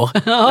halvår.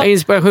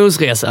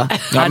 Inspirationsresa.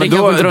 Ja, men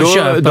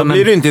då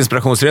blir det inte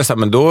inspirationsresa,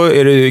 men då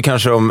är det ju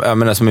kanske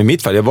som i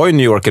mitt fall. Jag var i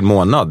New York en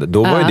månad.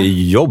 Då var det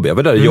jobb. Jag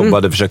var där och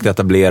jobbade, försökte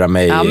etablera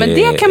mig. Ja, men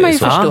det kan man ju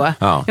förstå.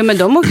 Ja, men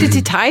de åkte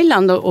till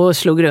Thailand och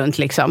slog runt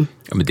liksom.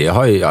 Ja, men det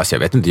har ju, alltså jag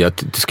vet inte,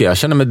 ska jag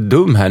känna mig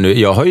dum här nu?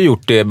 Jag har ju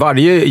gjort det,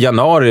 varje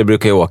januari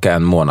brukar jag åka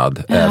en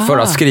månad för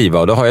att skriva,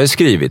 och då har jag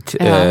skrivit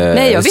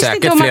Nej, jag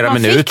säkert flera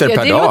minuter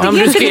per dag. Men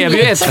du skrev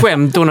ju ett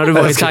skämt då när du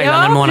var i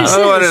Thailand en månad.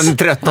 Det var den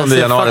 13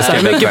 januari.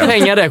 Hur mycket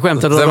pengar det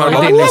skämtet då?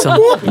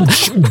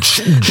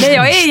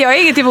 Nej, jag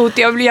är inget emot.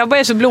 Jag bara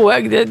är så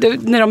blåögd.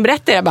 När de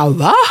berättar, jag bara,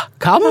 va?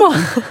 Come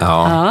on.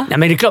 Ja. Nej,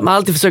 men det är klart man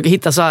alltid försöker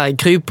hitta så här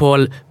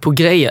kryphål på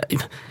grejer.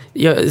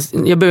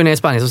 Jag bor nere i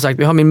Spanien, som sagt.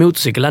 Vi har min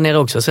motorcykel där nere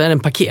också. Så är det en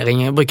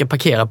parkering jag brukar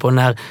parkera på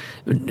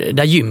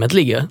där gymmet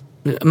ligger.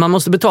 Man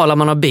måste betala om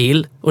man har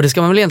bil, och det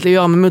ska man väl egentligen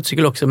göra med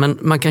motorcykel också, men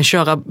man kan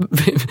köra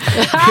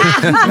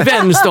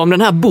vänster om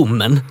den här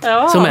bommen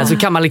som är, så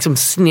kan man liksom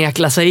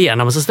snäkla sig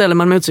igenom, och så ställer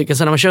man motorcykeln,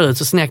 sen när man kör ut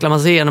så snäklar man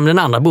sig igenom den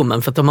andra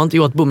bommen, för att de har inte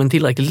gjort bommen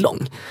tillräckligt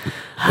lång.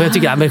 Och jag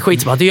tycker att det är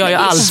skitsmart, det gör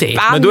jag alltid.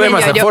 Men då är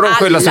man så här, får de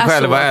skylla sig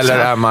själva eller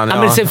är man...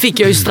 Ja, men sen fick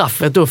jag ju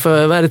straffet då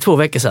för 2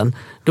 veckor sedan.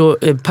 Då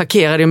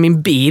parkerade jag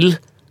min bil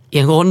i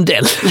en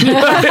rondell.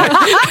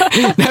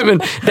 Nej,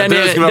 men där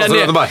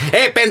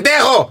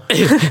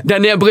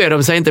nere bröd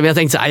de sig inte, men jag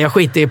tänkte så här, jag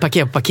skiter i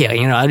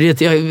parkeringen.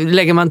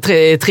 Lägger man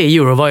 3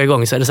 euro varje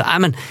gång, så är det så här,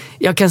 men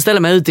jag kan ställa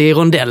mig ute i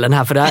rondellen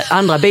här, för det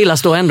andra bilar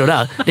står ändå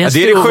där. Det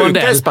är det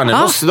sjuka i Spanien.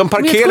 De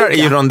parkerar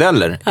i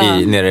rondeller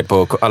nere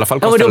på i alla fall.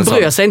 Ja, men de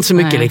bryr sig inte så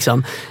mycket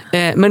liksom.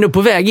 Men då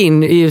på väg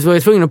in var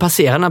jag tvungen att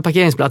passera den här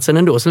parkeringsplatsen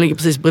ändå, som ligger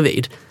precis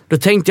bredvid. Då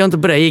tänkte jag inte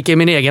på det, gick i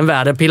min egen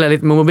värld, pillade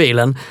lite med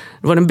mobilen.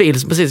 Det var en bil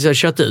som precis hade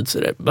kört ut, så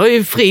det var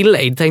ju fri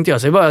lejd, tänkte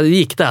jag. Så jag bara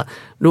gick där.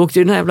 Då åkte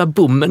ju den här jävla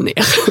bommen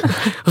ner.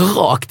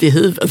 Rakt i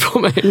huvudet på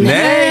mig.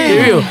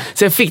 Nej! Jo.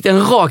 Så jag fick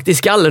den rakt i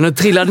skallen och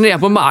trillade ner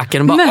på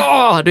marken. Och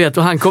bara, du vet,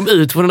 och han kom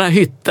ut från den här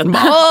hytten.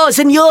 Bara,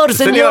 senor!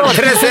 3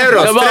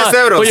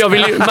 euros!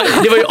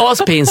 Och det var ju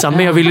aspinsamt,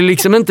 men jag ville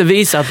liksom inte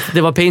visa att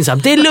det var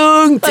pinsamt. Det är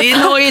lugnt!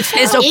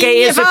 It's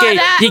okay.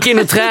 Gick in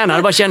och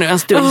tränade. Bara kände en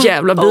stor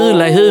jävla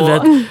bula i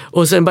huvudet.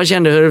 Och sen bara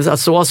kände hur det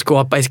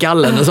sårskåpa i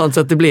skallen och sånt,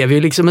 så att det blev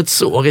ju liksom ett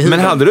sår i huvudet.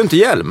 Men hade du inte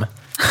hjälm?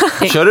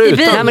 Kör du ut?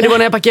 Nej, men det var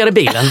när jag parkerade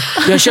bilen.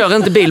 Jag kör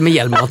inte bil med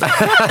hjälm.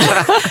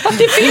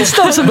 Det finns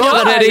de som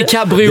bara när det är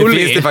cabriolet.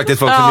 Det finns det faktiskt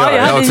folk som gör.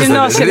 Jag hade en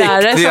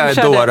gymnasielärare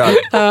som körde.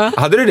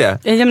 Hade du det?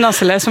 En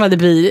gymnasielärare som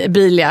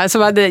hade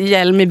som hade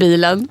hjälm i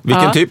bilen.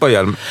 Vilken typ av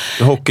hjälm?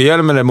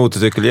 Hockeyhjälm eller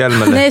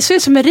motorcykelhjälm? Eller? Nej, så är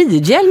det som en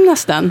ridhjälm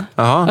nästan.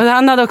 Och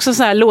han hade också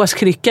sån här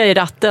låskrycka i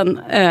ratten.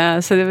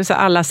 Så det var så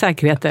alla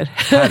säkerheter.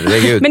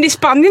 Herregud. Men i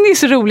Spanien är det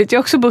så roligt. Jag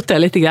har också bott där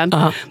lite grann.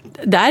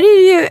 Där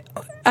är det ju...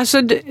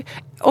 Alltså,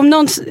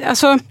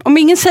 om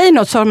ingen säger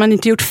något så har man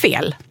inte gjort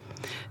fel.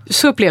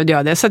 Så upplevde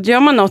jag det. Så att gör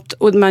man något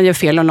och man gör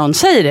fel och någon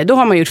säger det, då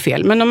har man gjort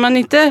fel. Men om man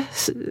inte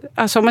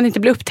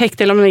blir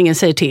upptäckt eller om ingen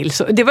säger till,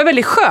 så det var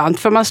väldigt skönt,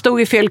 för man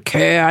stod i fel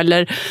kö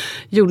eller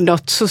gjorde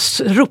något, så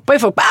ropade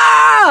folk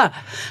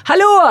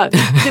hallå!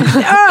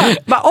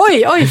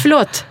 Oj,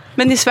 förlåt.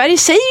 Men i Sverige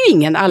säger ju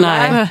ingen.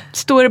 Alla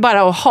står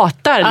bara och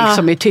hatar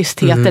liksom, i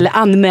tysthet eller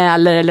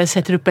anmäler eller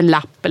sätter upp en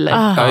lapp. Eller.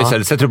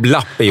 Ja, sätter upp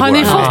lapp i Har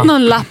ni fått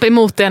någon lapp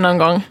emot det någon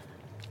gång?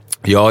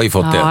 Jag har ju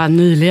fått det. Ja,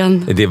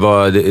 nyligen.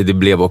 Det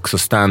blev också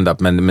stand-up,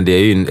 men det är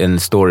ju en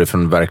story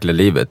från verkliga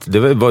livet.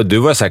 Du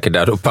var säkert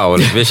där då,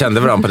 Paul. Vi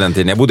kände varandra på den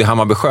tiden. Jag bodde i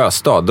Hammarby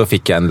Sjöstad. Då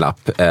fick jag en lapp.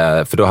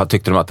 För då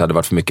tyckte de att det hade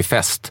varit för mycket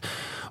fest.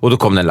 Och då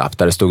kom det en lapp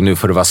där det stod: nu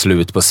får det vara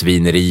slut på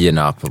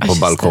svinerierna på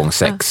balkong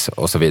 6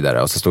 och så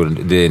vidare. Och så stod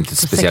det är inte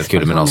speciellt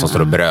kul med någon som står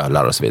och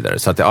brölar och så vidare.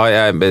 Så att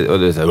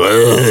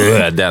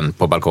den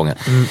på balkongen.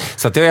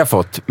 Så att det har jag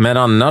fått. Men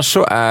annars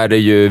så är det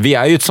ju, vi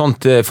är ju ett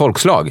sånt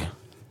folkslag.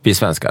 Vi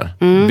svenskar.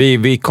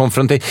 Vi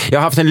konfronterar. Jag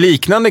har haft en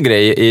liknande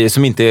grej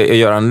som inte är att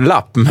göra en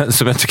lapp, men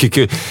som jag tycker är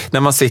kul. När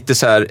man sitter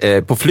så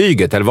här på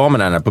flyget eller vad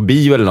man är på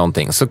bio eller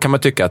någonting, så kan man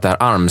tycka att det här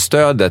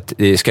armstödet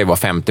ska ju vara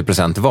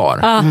 50%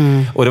 var.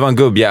 Och det var en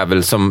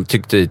gubbjävel som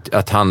tyckte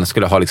att han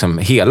skulle ha liksom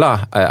hela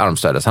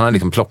armstödet. Så han hade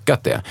liksom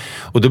plockat det.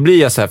 Och då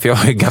blir jag så här, för jag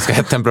har ju ganska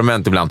hett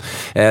temperament ibland.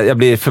 Jag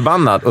blir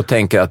förbannad och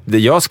tänker att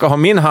jag ska ha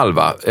min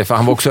halva. För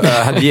han var också,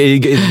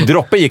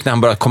 droppen gick när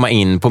han började komma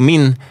in på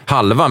min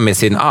halva med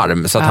sin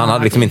arm. Så att han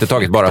hade liksom liksom inte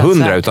tagit bara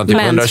 100 utan typ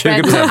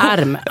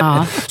 120%.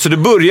 Ja. Så du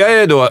börjar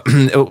ju då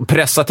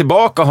pressa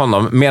tillbaka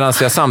honom medan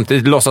jag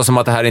samtidigt låtsas som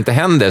att det här inte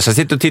händer. Så jag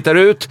sitter och tittar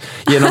ut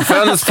genom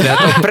fönstret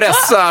och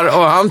pressar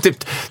och han typ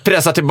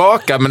pressar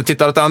tillbaka men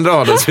tittar åt andra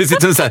hållet. Så vi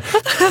sitter så här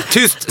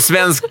tyst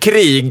svensk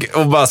krig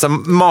och bara så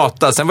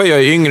matar. Sen var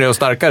jag ju yngre och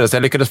starkare så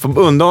jag lyckades få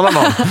undan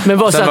honom. Men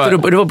vad satt du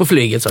på? Du var på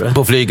flyget, sa du?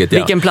 På flyget, ja.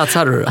 Vilken plats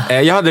hade du då?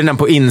 Jag hade den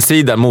på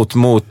insidan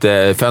mot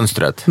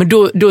fönstret. Men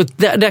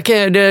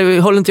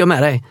där håller inte jag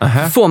med dig.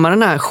 Får man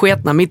den här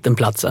sketna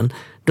mittenplatsen,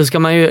 då ska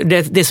man ju,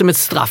 det är som ett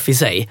straff i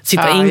sig.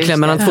 Sitta inklämd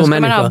mellan två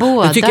människor.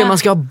 Då tycker jag man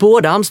ska ha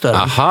båda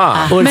armstöden.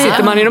 Och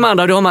sitter man i de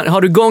andra, då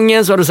har du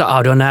gången så har du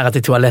så du har nära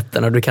till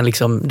toaletten och du kan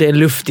liksom, det är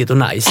luftigt och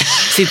nice.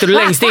 Sitter du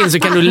längst in så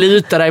kan du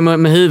luta dig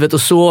med huvudet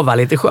och sova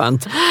lite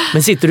skönt.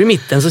 Men sitter du i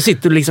mitten så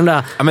sitter du liksom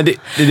där. Ja, men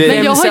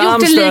jag har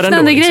gjort en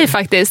liknande grej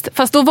faktiskt.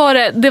 Fast då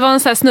var det var en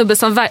sån här snubbe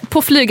som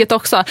på flyget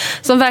också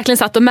som verkligen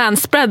satt och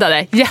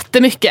manspreadade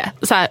jättemycket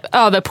så här,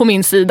 över på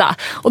min sida.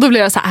 Och då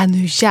blev jag så här,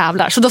 nu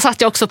jävlar. Så då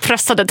satt jag också och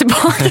pressade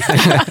tillbaka.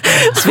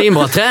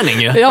 Svinbra träning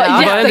ju. Ja,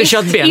 jag har ändå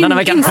kört ben den här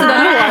veckan.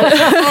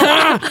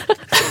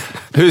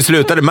 Hur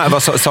slutade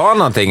det? Sa han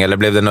någonting eller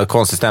blev det någon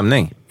konstig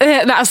stämning?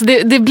 Nej, alltså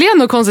det blev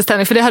nog konstig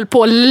stämning för det höll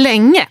på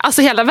länge.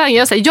 Alltså hela vägen.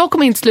 Jag säger, jag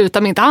kommer inte sluta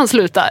om inte han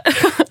slutar.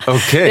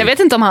 Okay. Jag vet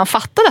inte om han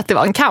fattade att det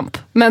var en kamp,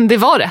 men det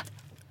var det.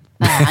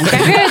 Han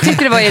kanske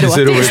tyckte det var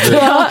erotiskt.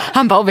 Ja,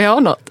 han bara, vi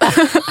har något.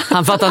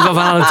 Han fattade inte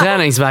varför han hade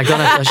träningsvärk.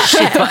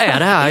 Shit, vad är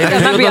det här?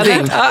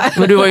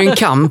 Men du var ju en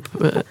kamp.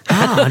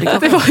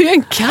 Det var ju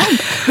en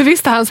kamp. Det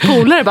visste hans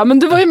polare. Bara, men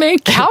du var ju med i en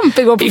kamp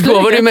igår på flyget.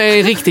 Igår var du med i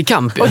en riktig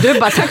kamp. Ja. Och du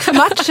bara, tack för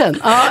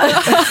matchen.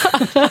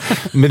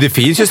 Men det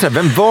finns ju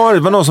sådär, det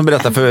var någon som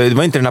berättade, för det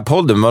var inte den här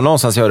podden, men var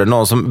någonstans jag hörde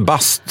någon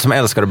som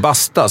älskar att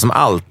basta, som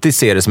alltid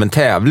ser det som en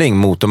tävling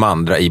mot de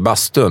andra i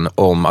bastun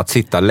om att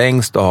sitta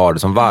längst och ha det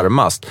som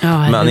varmast.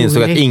 Men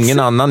insåg att ingen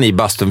annan i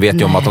bastun vet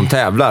ju om att de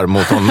tävlar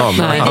mot honom.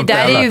 Det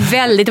där är ju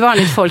väldigt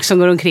vanligt, folk som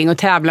går omkring och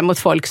tävlar mot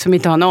folk som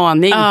inte har en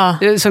aning.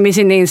 Som i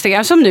sin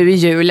Instagram, som nu i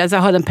jul, alltså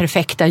har den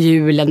perfekta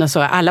julen och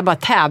så. Alla bara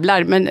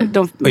tävlar. Men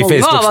i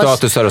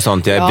Facebook-statusar och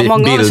sånt,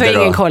 många av oss har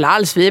ingen och koll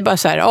alls. Vi är bara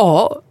så här,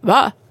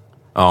 va?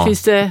 Ja.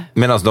 Det...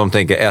 Medan de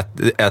tänker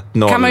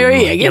 1-0. Kan man göra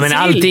egen? Ja, men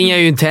allting är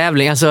ju en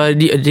tävling. Alltså,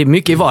 det är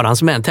mycket i vardagen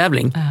som är en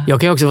tävling. Jag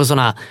kan ju också vara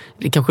såna,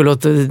 det kanske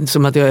låter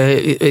som att jag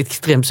är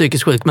extremt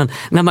psykiskt sjuk, men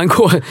när man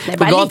går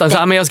på gatan så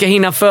här, men jag ska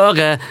hinna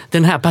före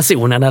den här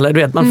personen, eller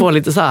du vet, man får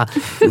lite så här,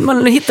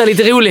 man hittar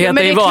lite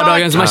roligheter i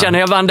vardagen så man känner,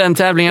 jag vann den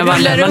tävlingen,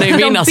 man är ju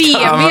vinnast.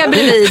 BMW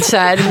bredvid så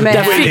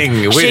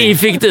här. Tjej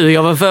fick du,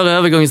 jag var före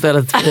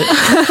övergångsstället.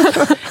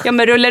 Ja,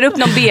 men rullar upp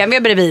någon BMW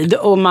bredvid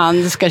och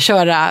man ska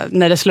köra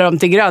när det slår om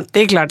till grönt.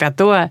 Det är klart att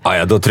då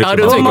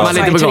trycker man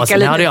lite på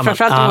gasen.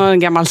 Framförallt om en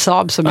gammal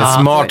Saab som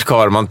är smart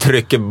car, man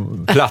trycker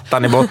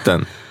plattan i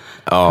botten.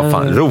 Ja,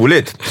 fan,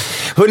 roligt.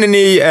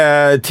 Hörrni,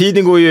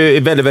 tiden går ju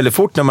väldigt, väldigt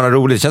fort när man har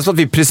roligt. Det känns som att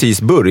vi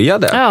precis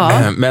började. Ja.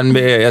 Men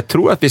jag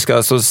tror att vi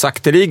ska så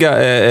sakteliga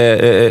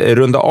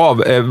runda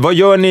av. Vad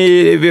gör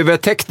ni? Vi har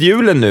täckt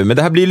julen nu, men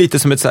det här blir lite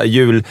som ett så här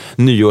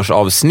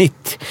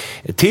jul-nyårsavsnitt.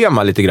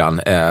 Tema lite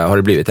grann har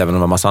det blivit, även om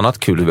det var massa annat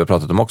kul vi har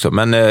pratat om också.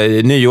 Men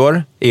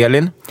nyår,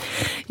 Elin?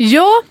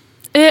 Ja.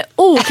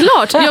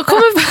 Oklart.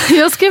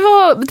 Jag ska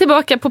vara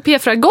tillbaka på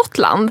P4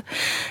 Gotland.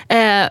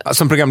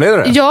 Som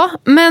programledare? Ja,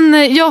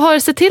 men jag har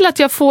sett till att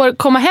jag får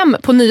komma hem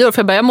på nyår,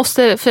 för jag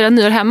måste fira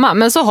nyår hemma.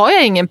 Men så har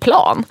jag ingen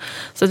plan.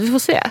 Så att vi får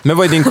se. Men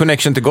vad är din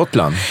connection till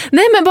Gotland?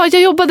 Nej, men bara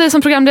jag jobbade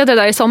som programledare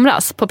där i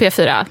somras på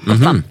P4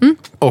 Gotland. Mm.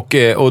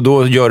 Och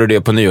då gör du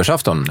det på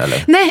nyårsafton,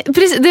 eller? Nej,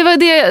 precis, det var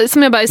det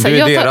som jag bara sa. Du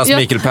är deras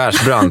Mikael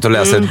Persbrandt och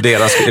läser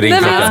deras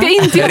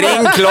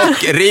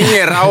ringklocka. Ring,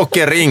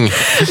 Rauke, ring.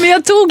 Men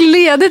jag tog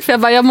ledigt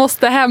för jag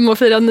måste hem och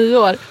fira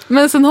nyår.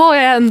 Men sen har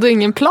jag ändå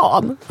ingen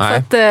plan. Så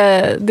att,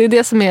 det är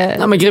det som är...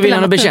 Ja, men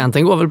Grevinnan och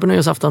betjänten går väl på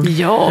nyårsafton?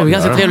 Ja. Det är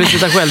ganska trevligt att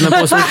sitta själv med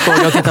på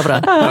solskål och titta på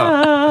det.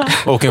 Ja.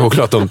 Och en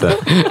chokladtomte.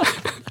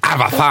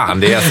 Vad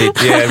fan,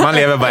 man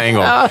lever bara en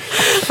gång.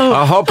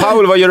 Jaha,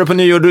 Paul, vad gör du på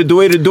nyår?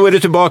 Då är du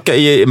tillbaka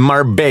i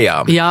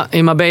Marbella. Ja,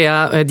 i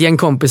Marbella. Ett gäng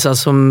kompisar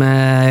som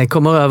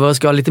kommer över och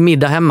ska ha lite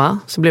middag hemma.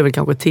 Så blir det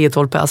kanske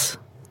 10-12 pers.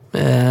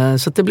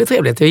 Så det blir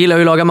trevligt. Jag gillar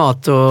ju att laga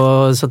mat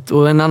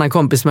och en annan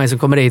kompis med mig som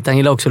kommer dit, han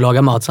gillar också att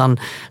laga mat. Så han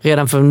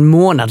redan för en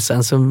månad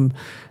sedan så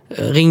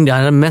ringde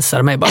han och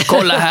messade mig bara,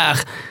 kolla här.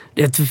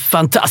 Det är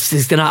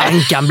fantastiskt, den här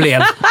ankan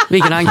blev.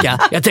 Vilken anka?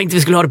 Jag tänkte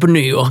vi skulle ha det på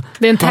nyår.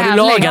 Det är en tävling. Har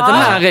du lagat den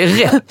här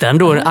rätten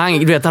då?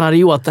 Du vet, han hade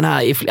gjort den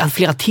här i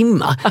flera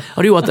timmar.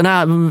 Har du gjort den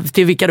här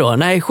till vilka då?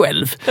 Nej,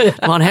 själv.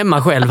 Var han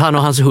hemma själv, han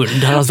och hans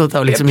hund. Han har stått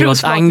och liksom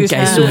gjort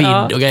anka i sous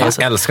vide och grejer.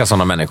 Jag älskar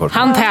sådana människor.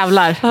 Han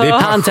tävlar. Det är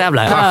han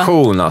tävlar.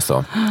 Passion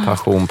alltså.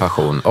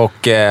 Passion. Och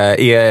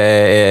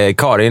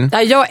Karin?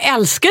 Ja, jag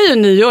älskar ju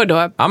nyår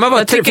då. Ja, men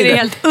jag tycker det är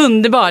helt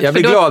underbart. Jag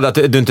blir glad att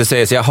du inte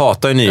säger så. Jag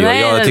hatar nyår.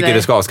 Jag tycker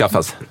det ska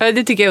avskaffas. Ja,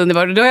 det tycker jag är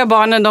underbart. Då har jag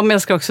barnen, de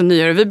älskar också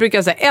nyår. Vi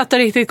brukar säga äta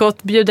riktigt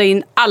gott, bjuda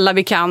in alla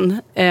vi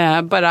kan.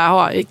 Bara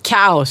ha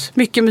kaos.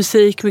 Mycket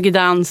musik, mycket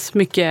dans,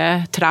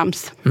 mycket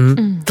trams.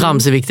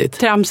 Trams är viktigt.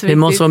 Trams är det viktigt.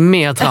 måste vara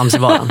mer trams i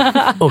vardagen.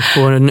 Och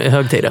på en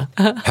högtider.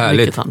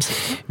 Härligt.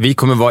 Vi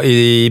kommer vara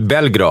i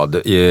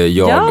Belgrad,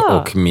 jag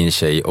och min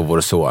tjej och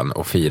vår son,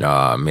 och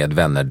fira med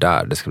vänner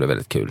där. Det ska bli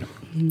väldigt kul.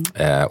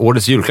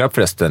 Årets julklapp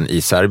förresten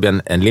i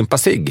Serbien, en limpa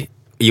cigg.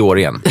 I år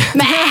igen.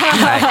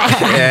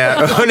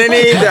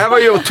 Hörrni, det här var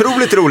ju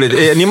otroligt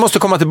roligt. Ni måste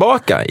komma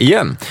tillbaka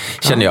igen,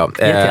 känner jag.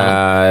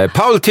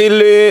 Paul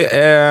Tilly,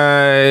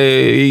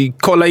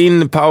 kolla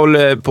in Paul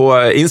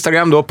på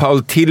Instagram då,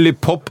 Paul Tilly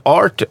Pop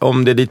Art,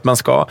 om det är dit man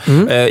ska.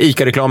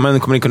 Ica-reklamen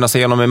kommer ni kunna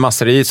se honom med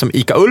massor i, som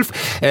Ica Ulf.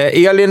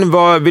 Elin,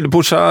 vad vill du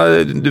pusha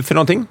för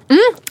någonting?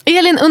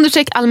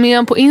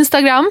 Elin_Almén på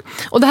Instagram.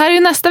 Och det här är ju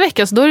nästa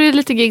vecka, så då är det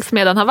lite gigs som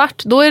redan har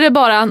varit. Då är det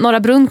bara Norra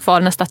Brunn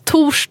kvar nästa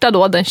torsdag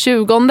då, den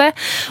 20.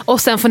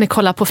 Och sen får ni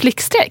kolla på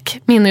Flickstreck,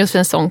 min och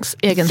Josefin Sångs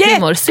egen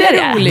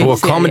humorserie. På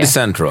Comedy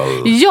Central.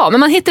 Ja, men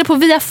man hittar det på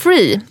Via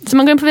Free. Så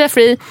man går in på Via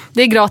Free,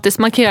 det är gratis.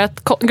 Man kan göra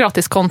ett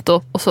gratis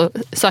konto och så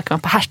söker man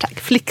på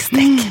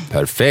 #Flickstreck.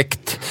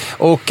 Perfekt.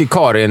 Och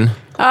Karin?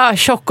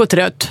 Tjock och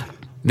trött.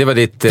 Det var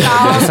ditt... det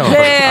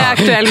är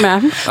aktuell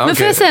med. Men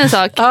får jag säga en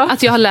sak?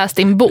 Att jag har läst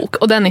din bok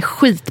och den är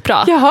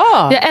skitbra.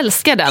 Jaha. Jag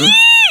älskar den.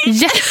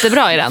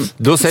 Jättebra i den.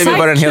 Då säger vi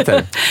vad den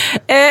heter.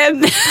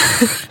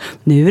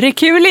 Nu är det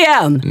kul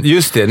igen.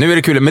 Just det, nu är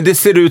det kul. Men det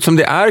ser ut som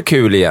det är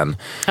kul igen.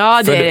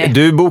 Ja, det är det.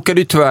 Du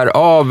bokade ju tyvärr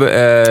av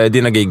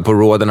dina gig på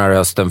Raw den här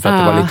hösten för att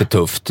det var lite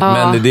tufft.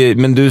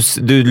 Men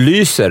du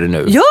lyser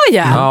nu.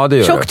 Ja, det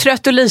gör tjock,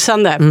 trött och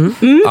lysande.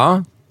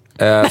 Ja.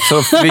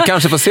 Så vi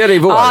kanske får se det i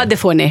vår. Ja, det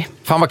får ni.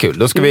 Fan vad kul,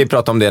 då ska vi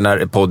prata om det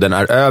när podden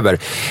är över.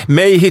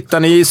 Mig hittar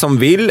ni som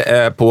vill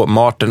på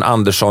Martin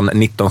Andersson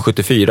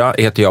 1974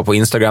 heter jag på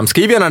Instagram.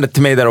 Skriv gärna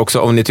till mig där också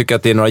om ni tycker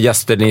att det är några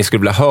gäster ni skulle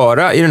vilja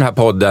höra i den här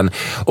podden.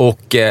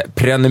 Och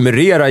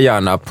prenumerera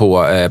gärna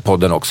på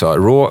podden också.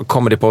 Raw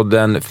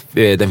Comedy-podden,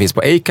 den finns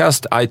på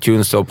Acast,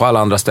 iTunes och på alla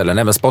andra ställen,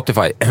 även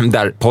Spotify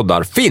där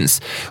poddar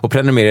finns. Och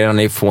prenumererar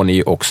ni får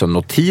ni också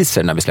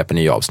notiser när vi släpper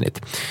nya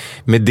avsnitt.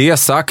 Med det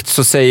sagt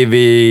så säger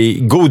vi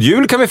god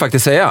jul, kan vi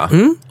faktiskt säga.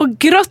 Och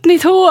grått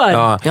nytt hår.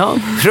 Ja.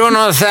 Från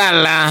oss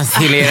alla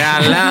till er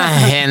alla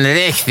en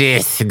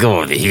riktigt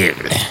god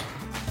jul.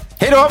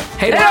 Hej då!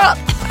 Hej då!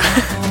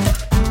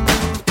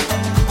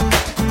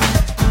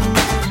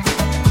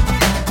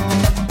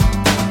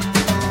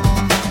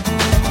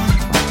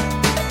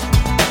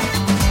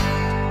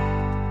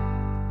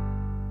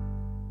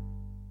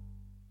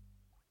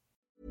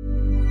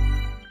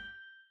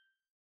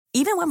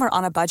 Even when we're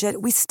on a budget,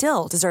 we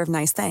still deserve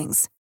nice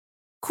things.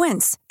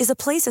 Quince is a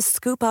place to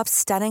scoop up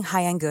stunning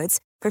high-end goods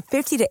for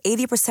 50 to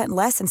 80%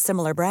 less than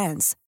similar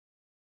brands.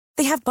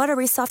 They have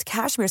buttery soft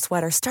cashmere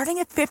sweaters starting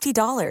at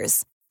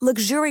 $50,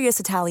 luxurious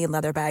Italian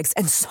leather bags,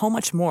 and so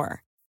much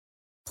more.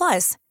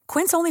 Plus,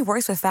 Quince only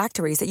works with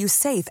factories that use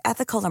safe,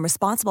 ethical, and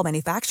responsible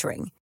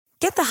manufacturing.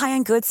 Get the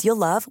high-end goods you'll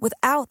love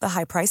without the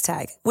high price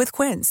tag with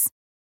Quince.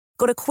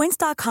 Go to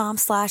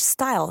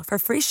quince.com/style for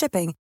free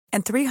shipping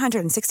and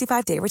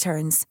 365-day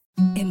returns.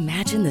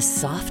 Imagine the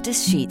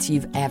softest sheets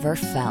you've ever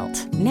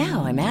felt.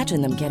 Now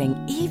imagine them getting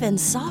even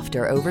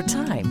softer over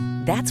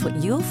time. That's what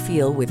you'll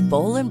feel with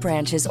Boll &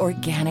 Branch's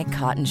organic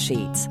cotton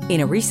sheets.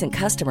 In a recent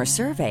customer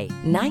survey,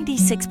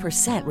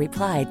 96%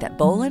 replied that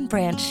Boll &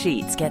 Branch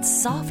sheets get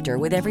softer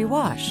with every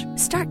wash.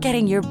 Start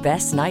getting your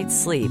best night's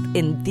sleep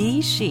in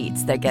these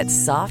sheets that get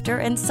softer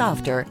and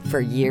softer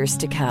for years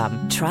to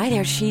come. Try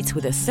their sheets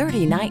with a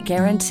 30-night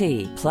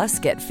guarantee. Plus,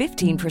 get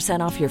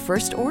 15% off your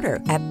first order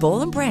at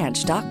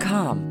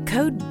bollandbranch.com.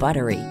 Code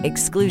BUTTERY.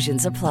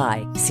 Exclusions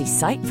apply. See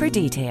site for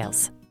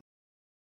details.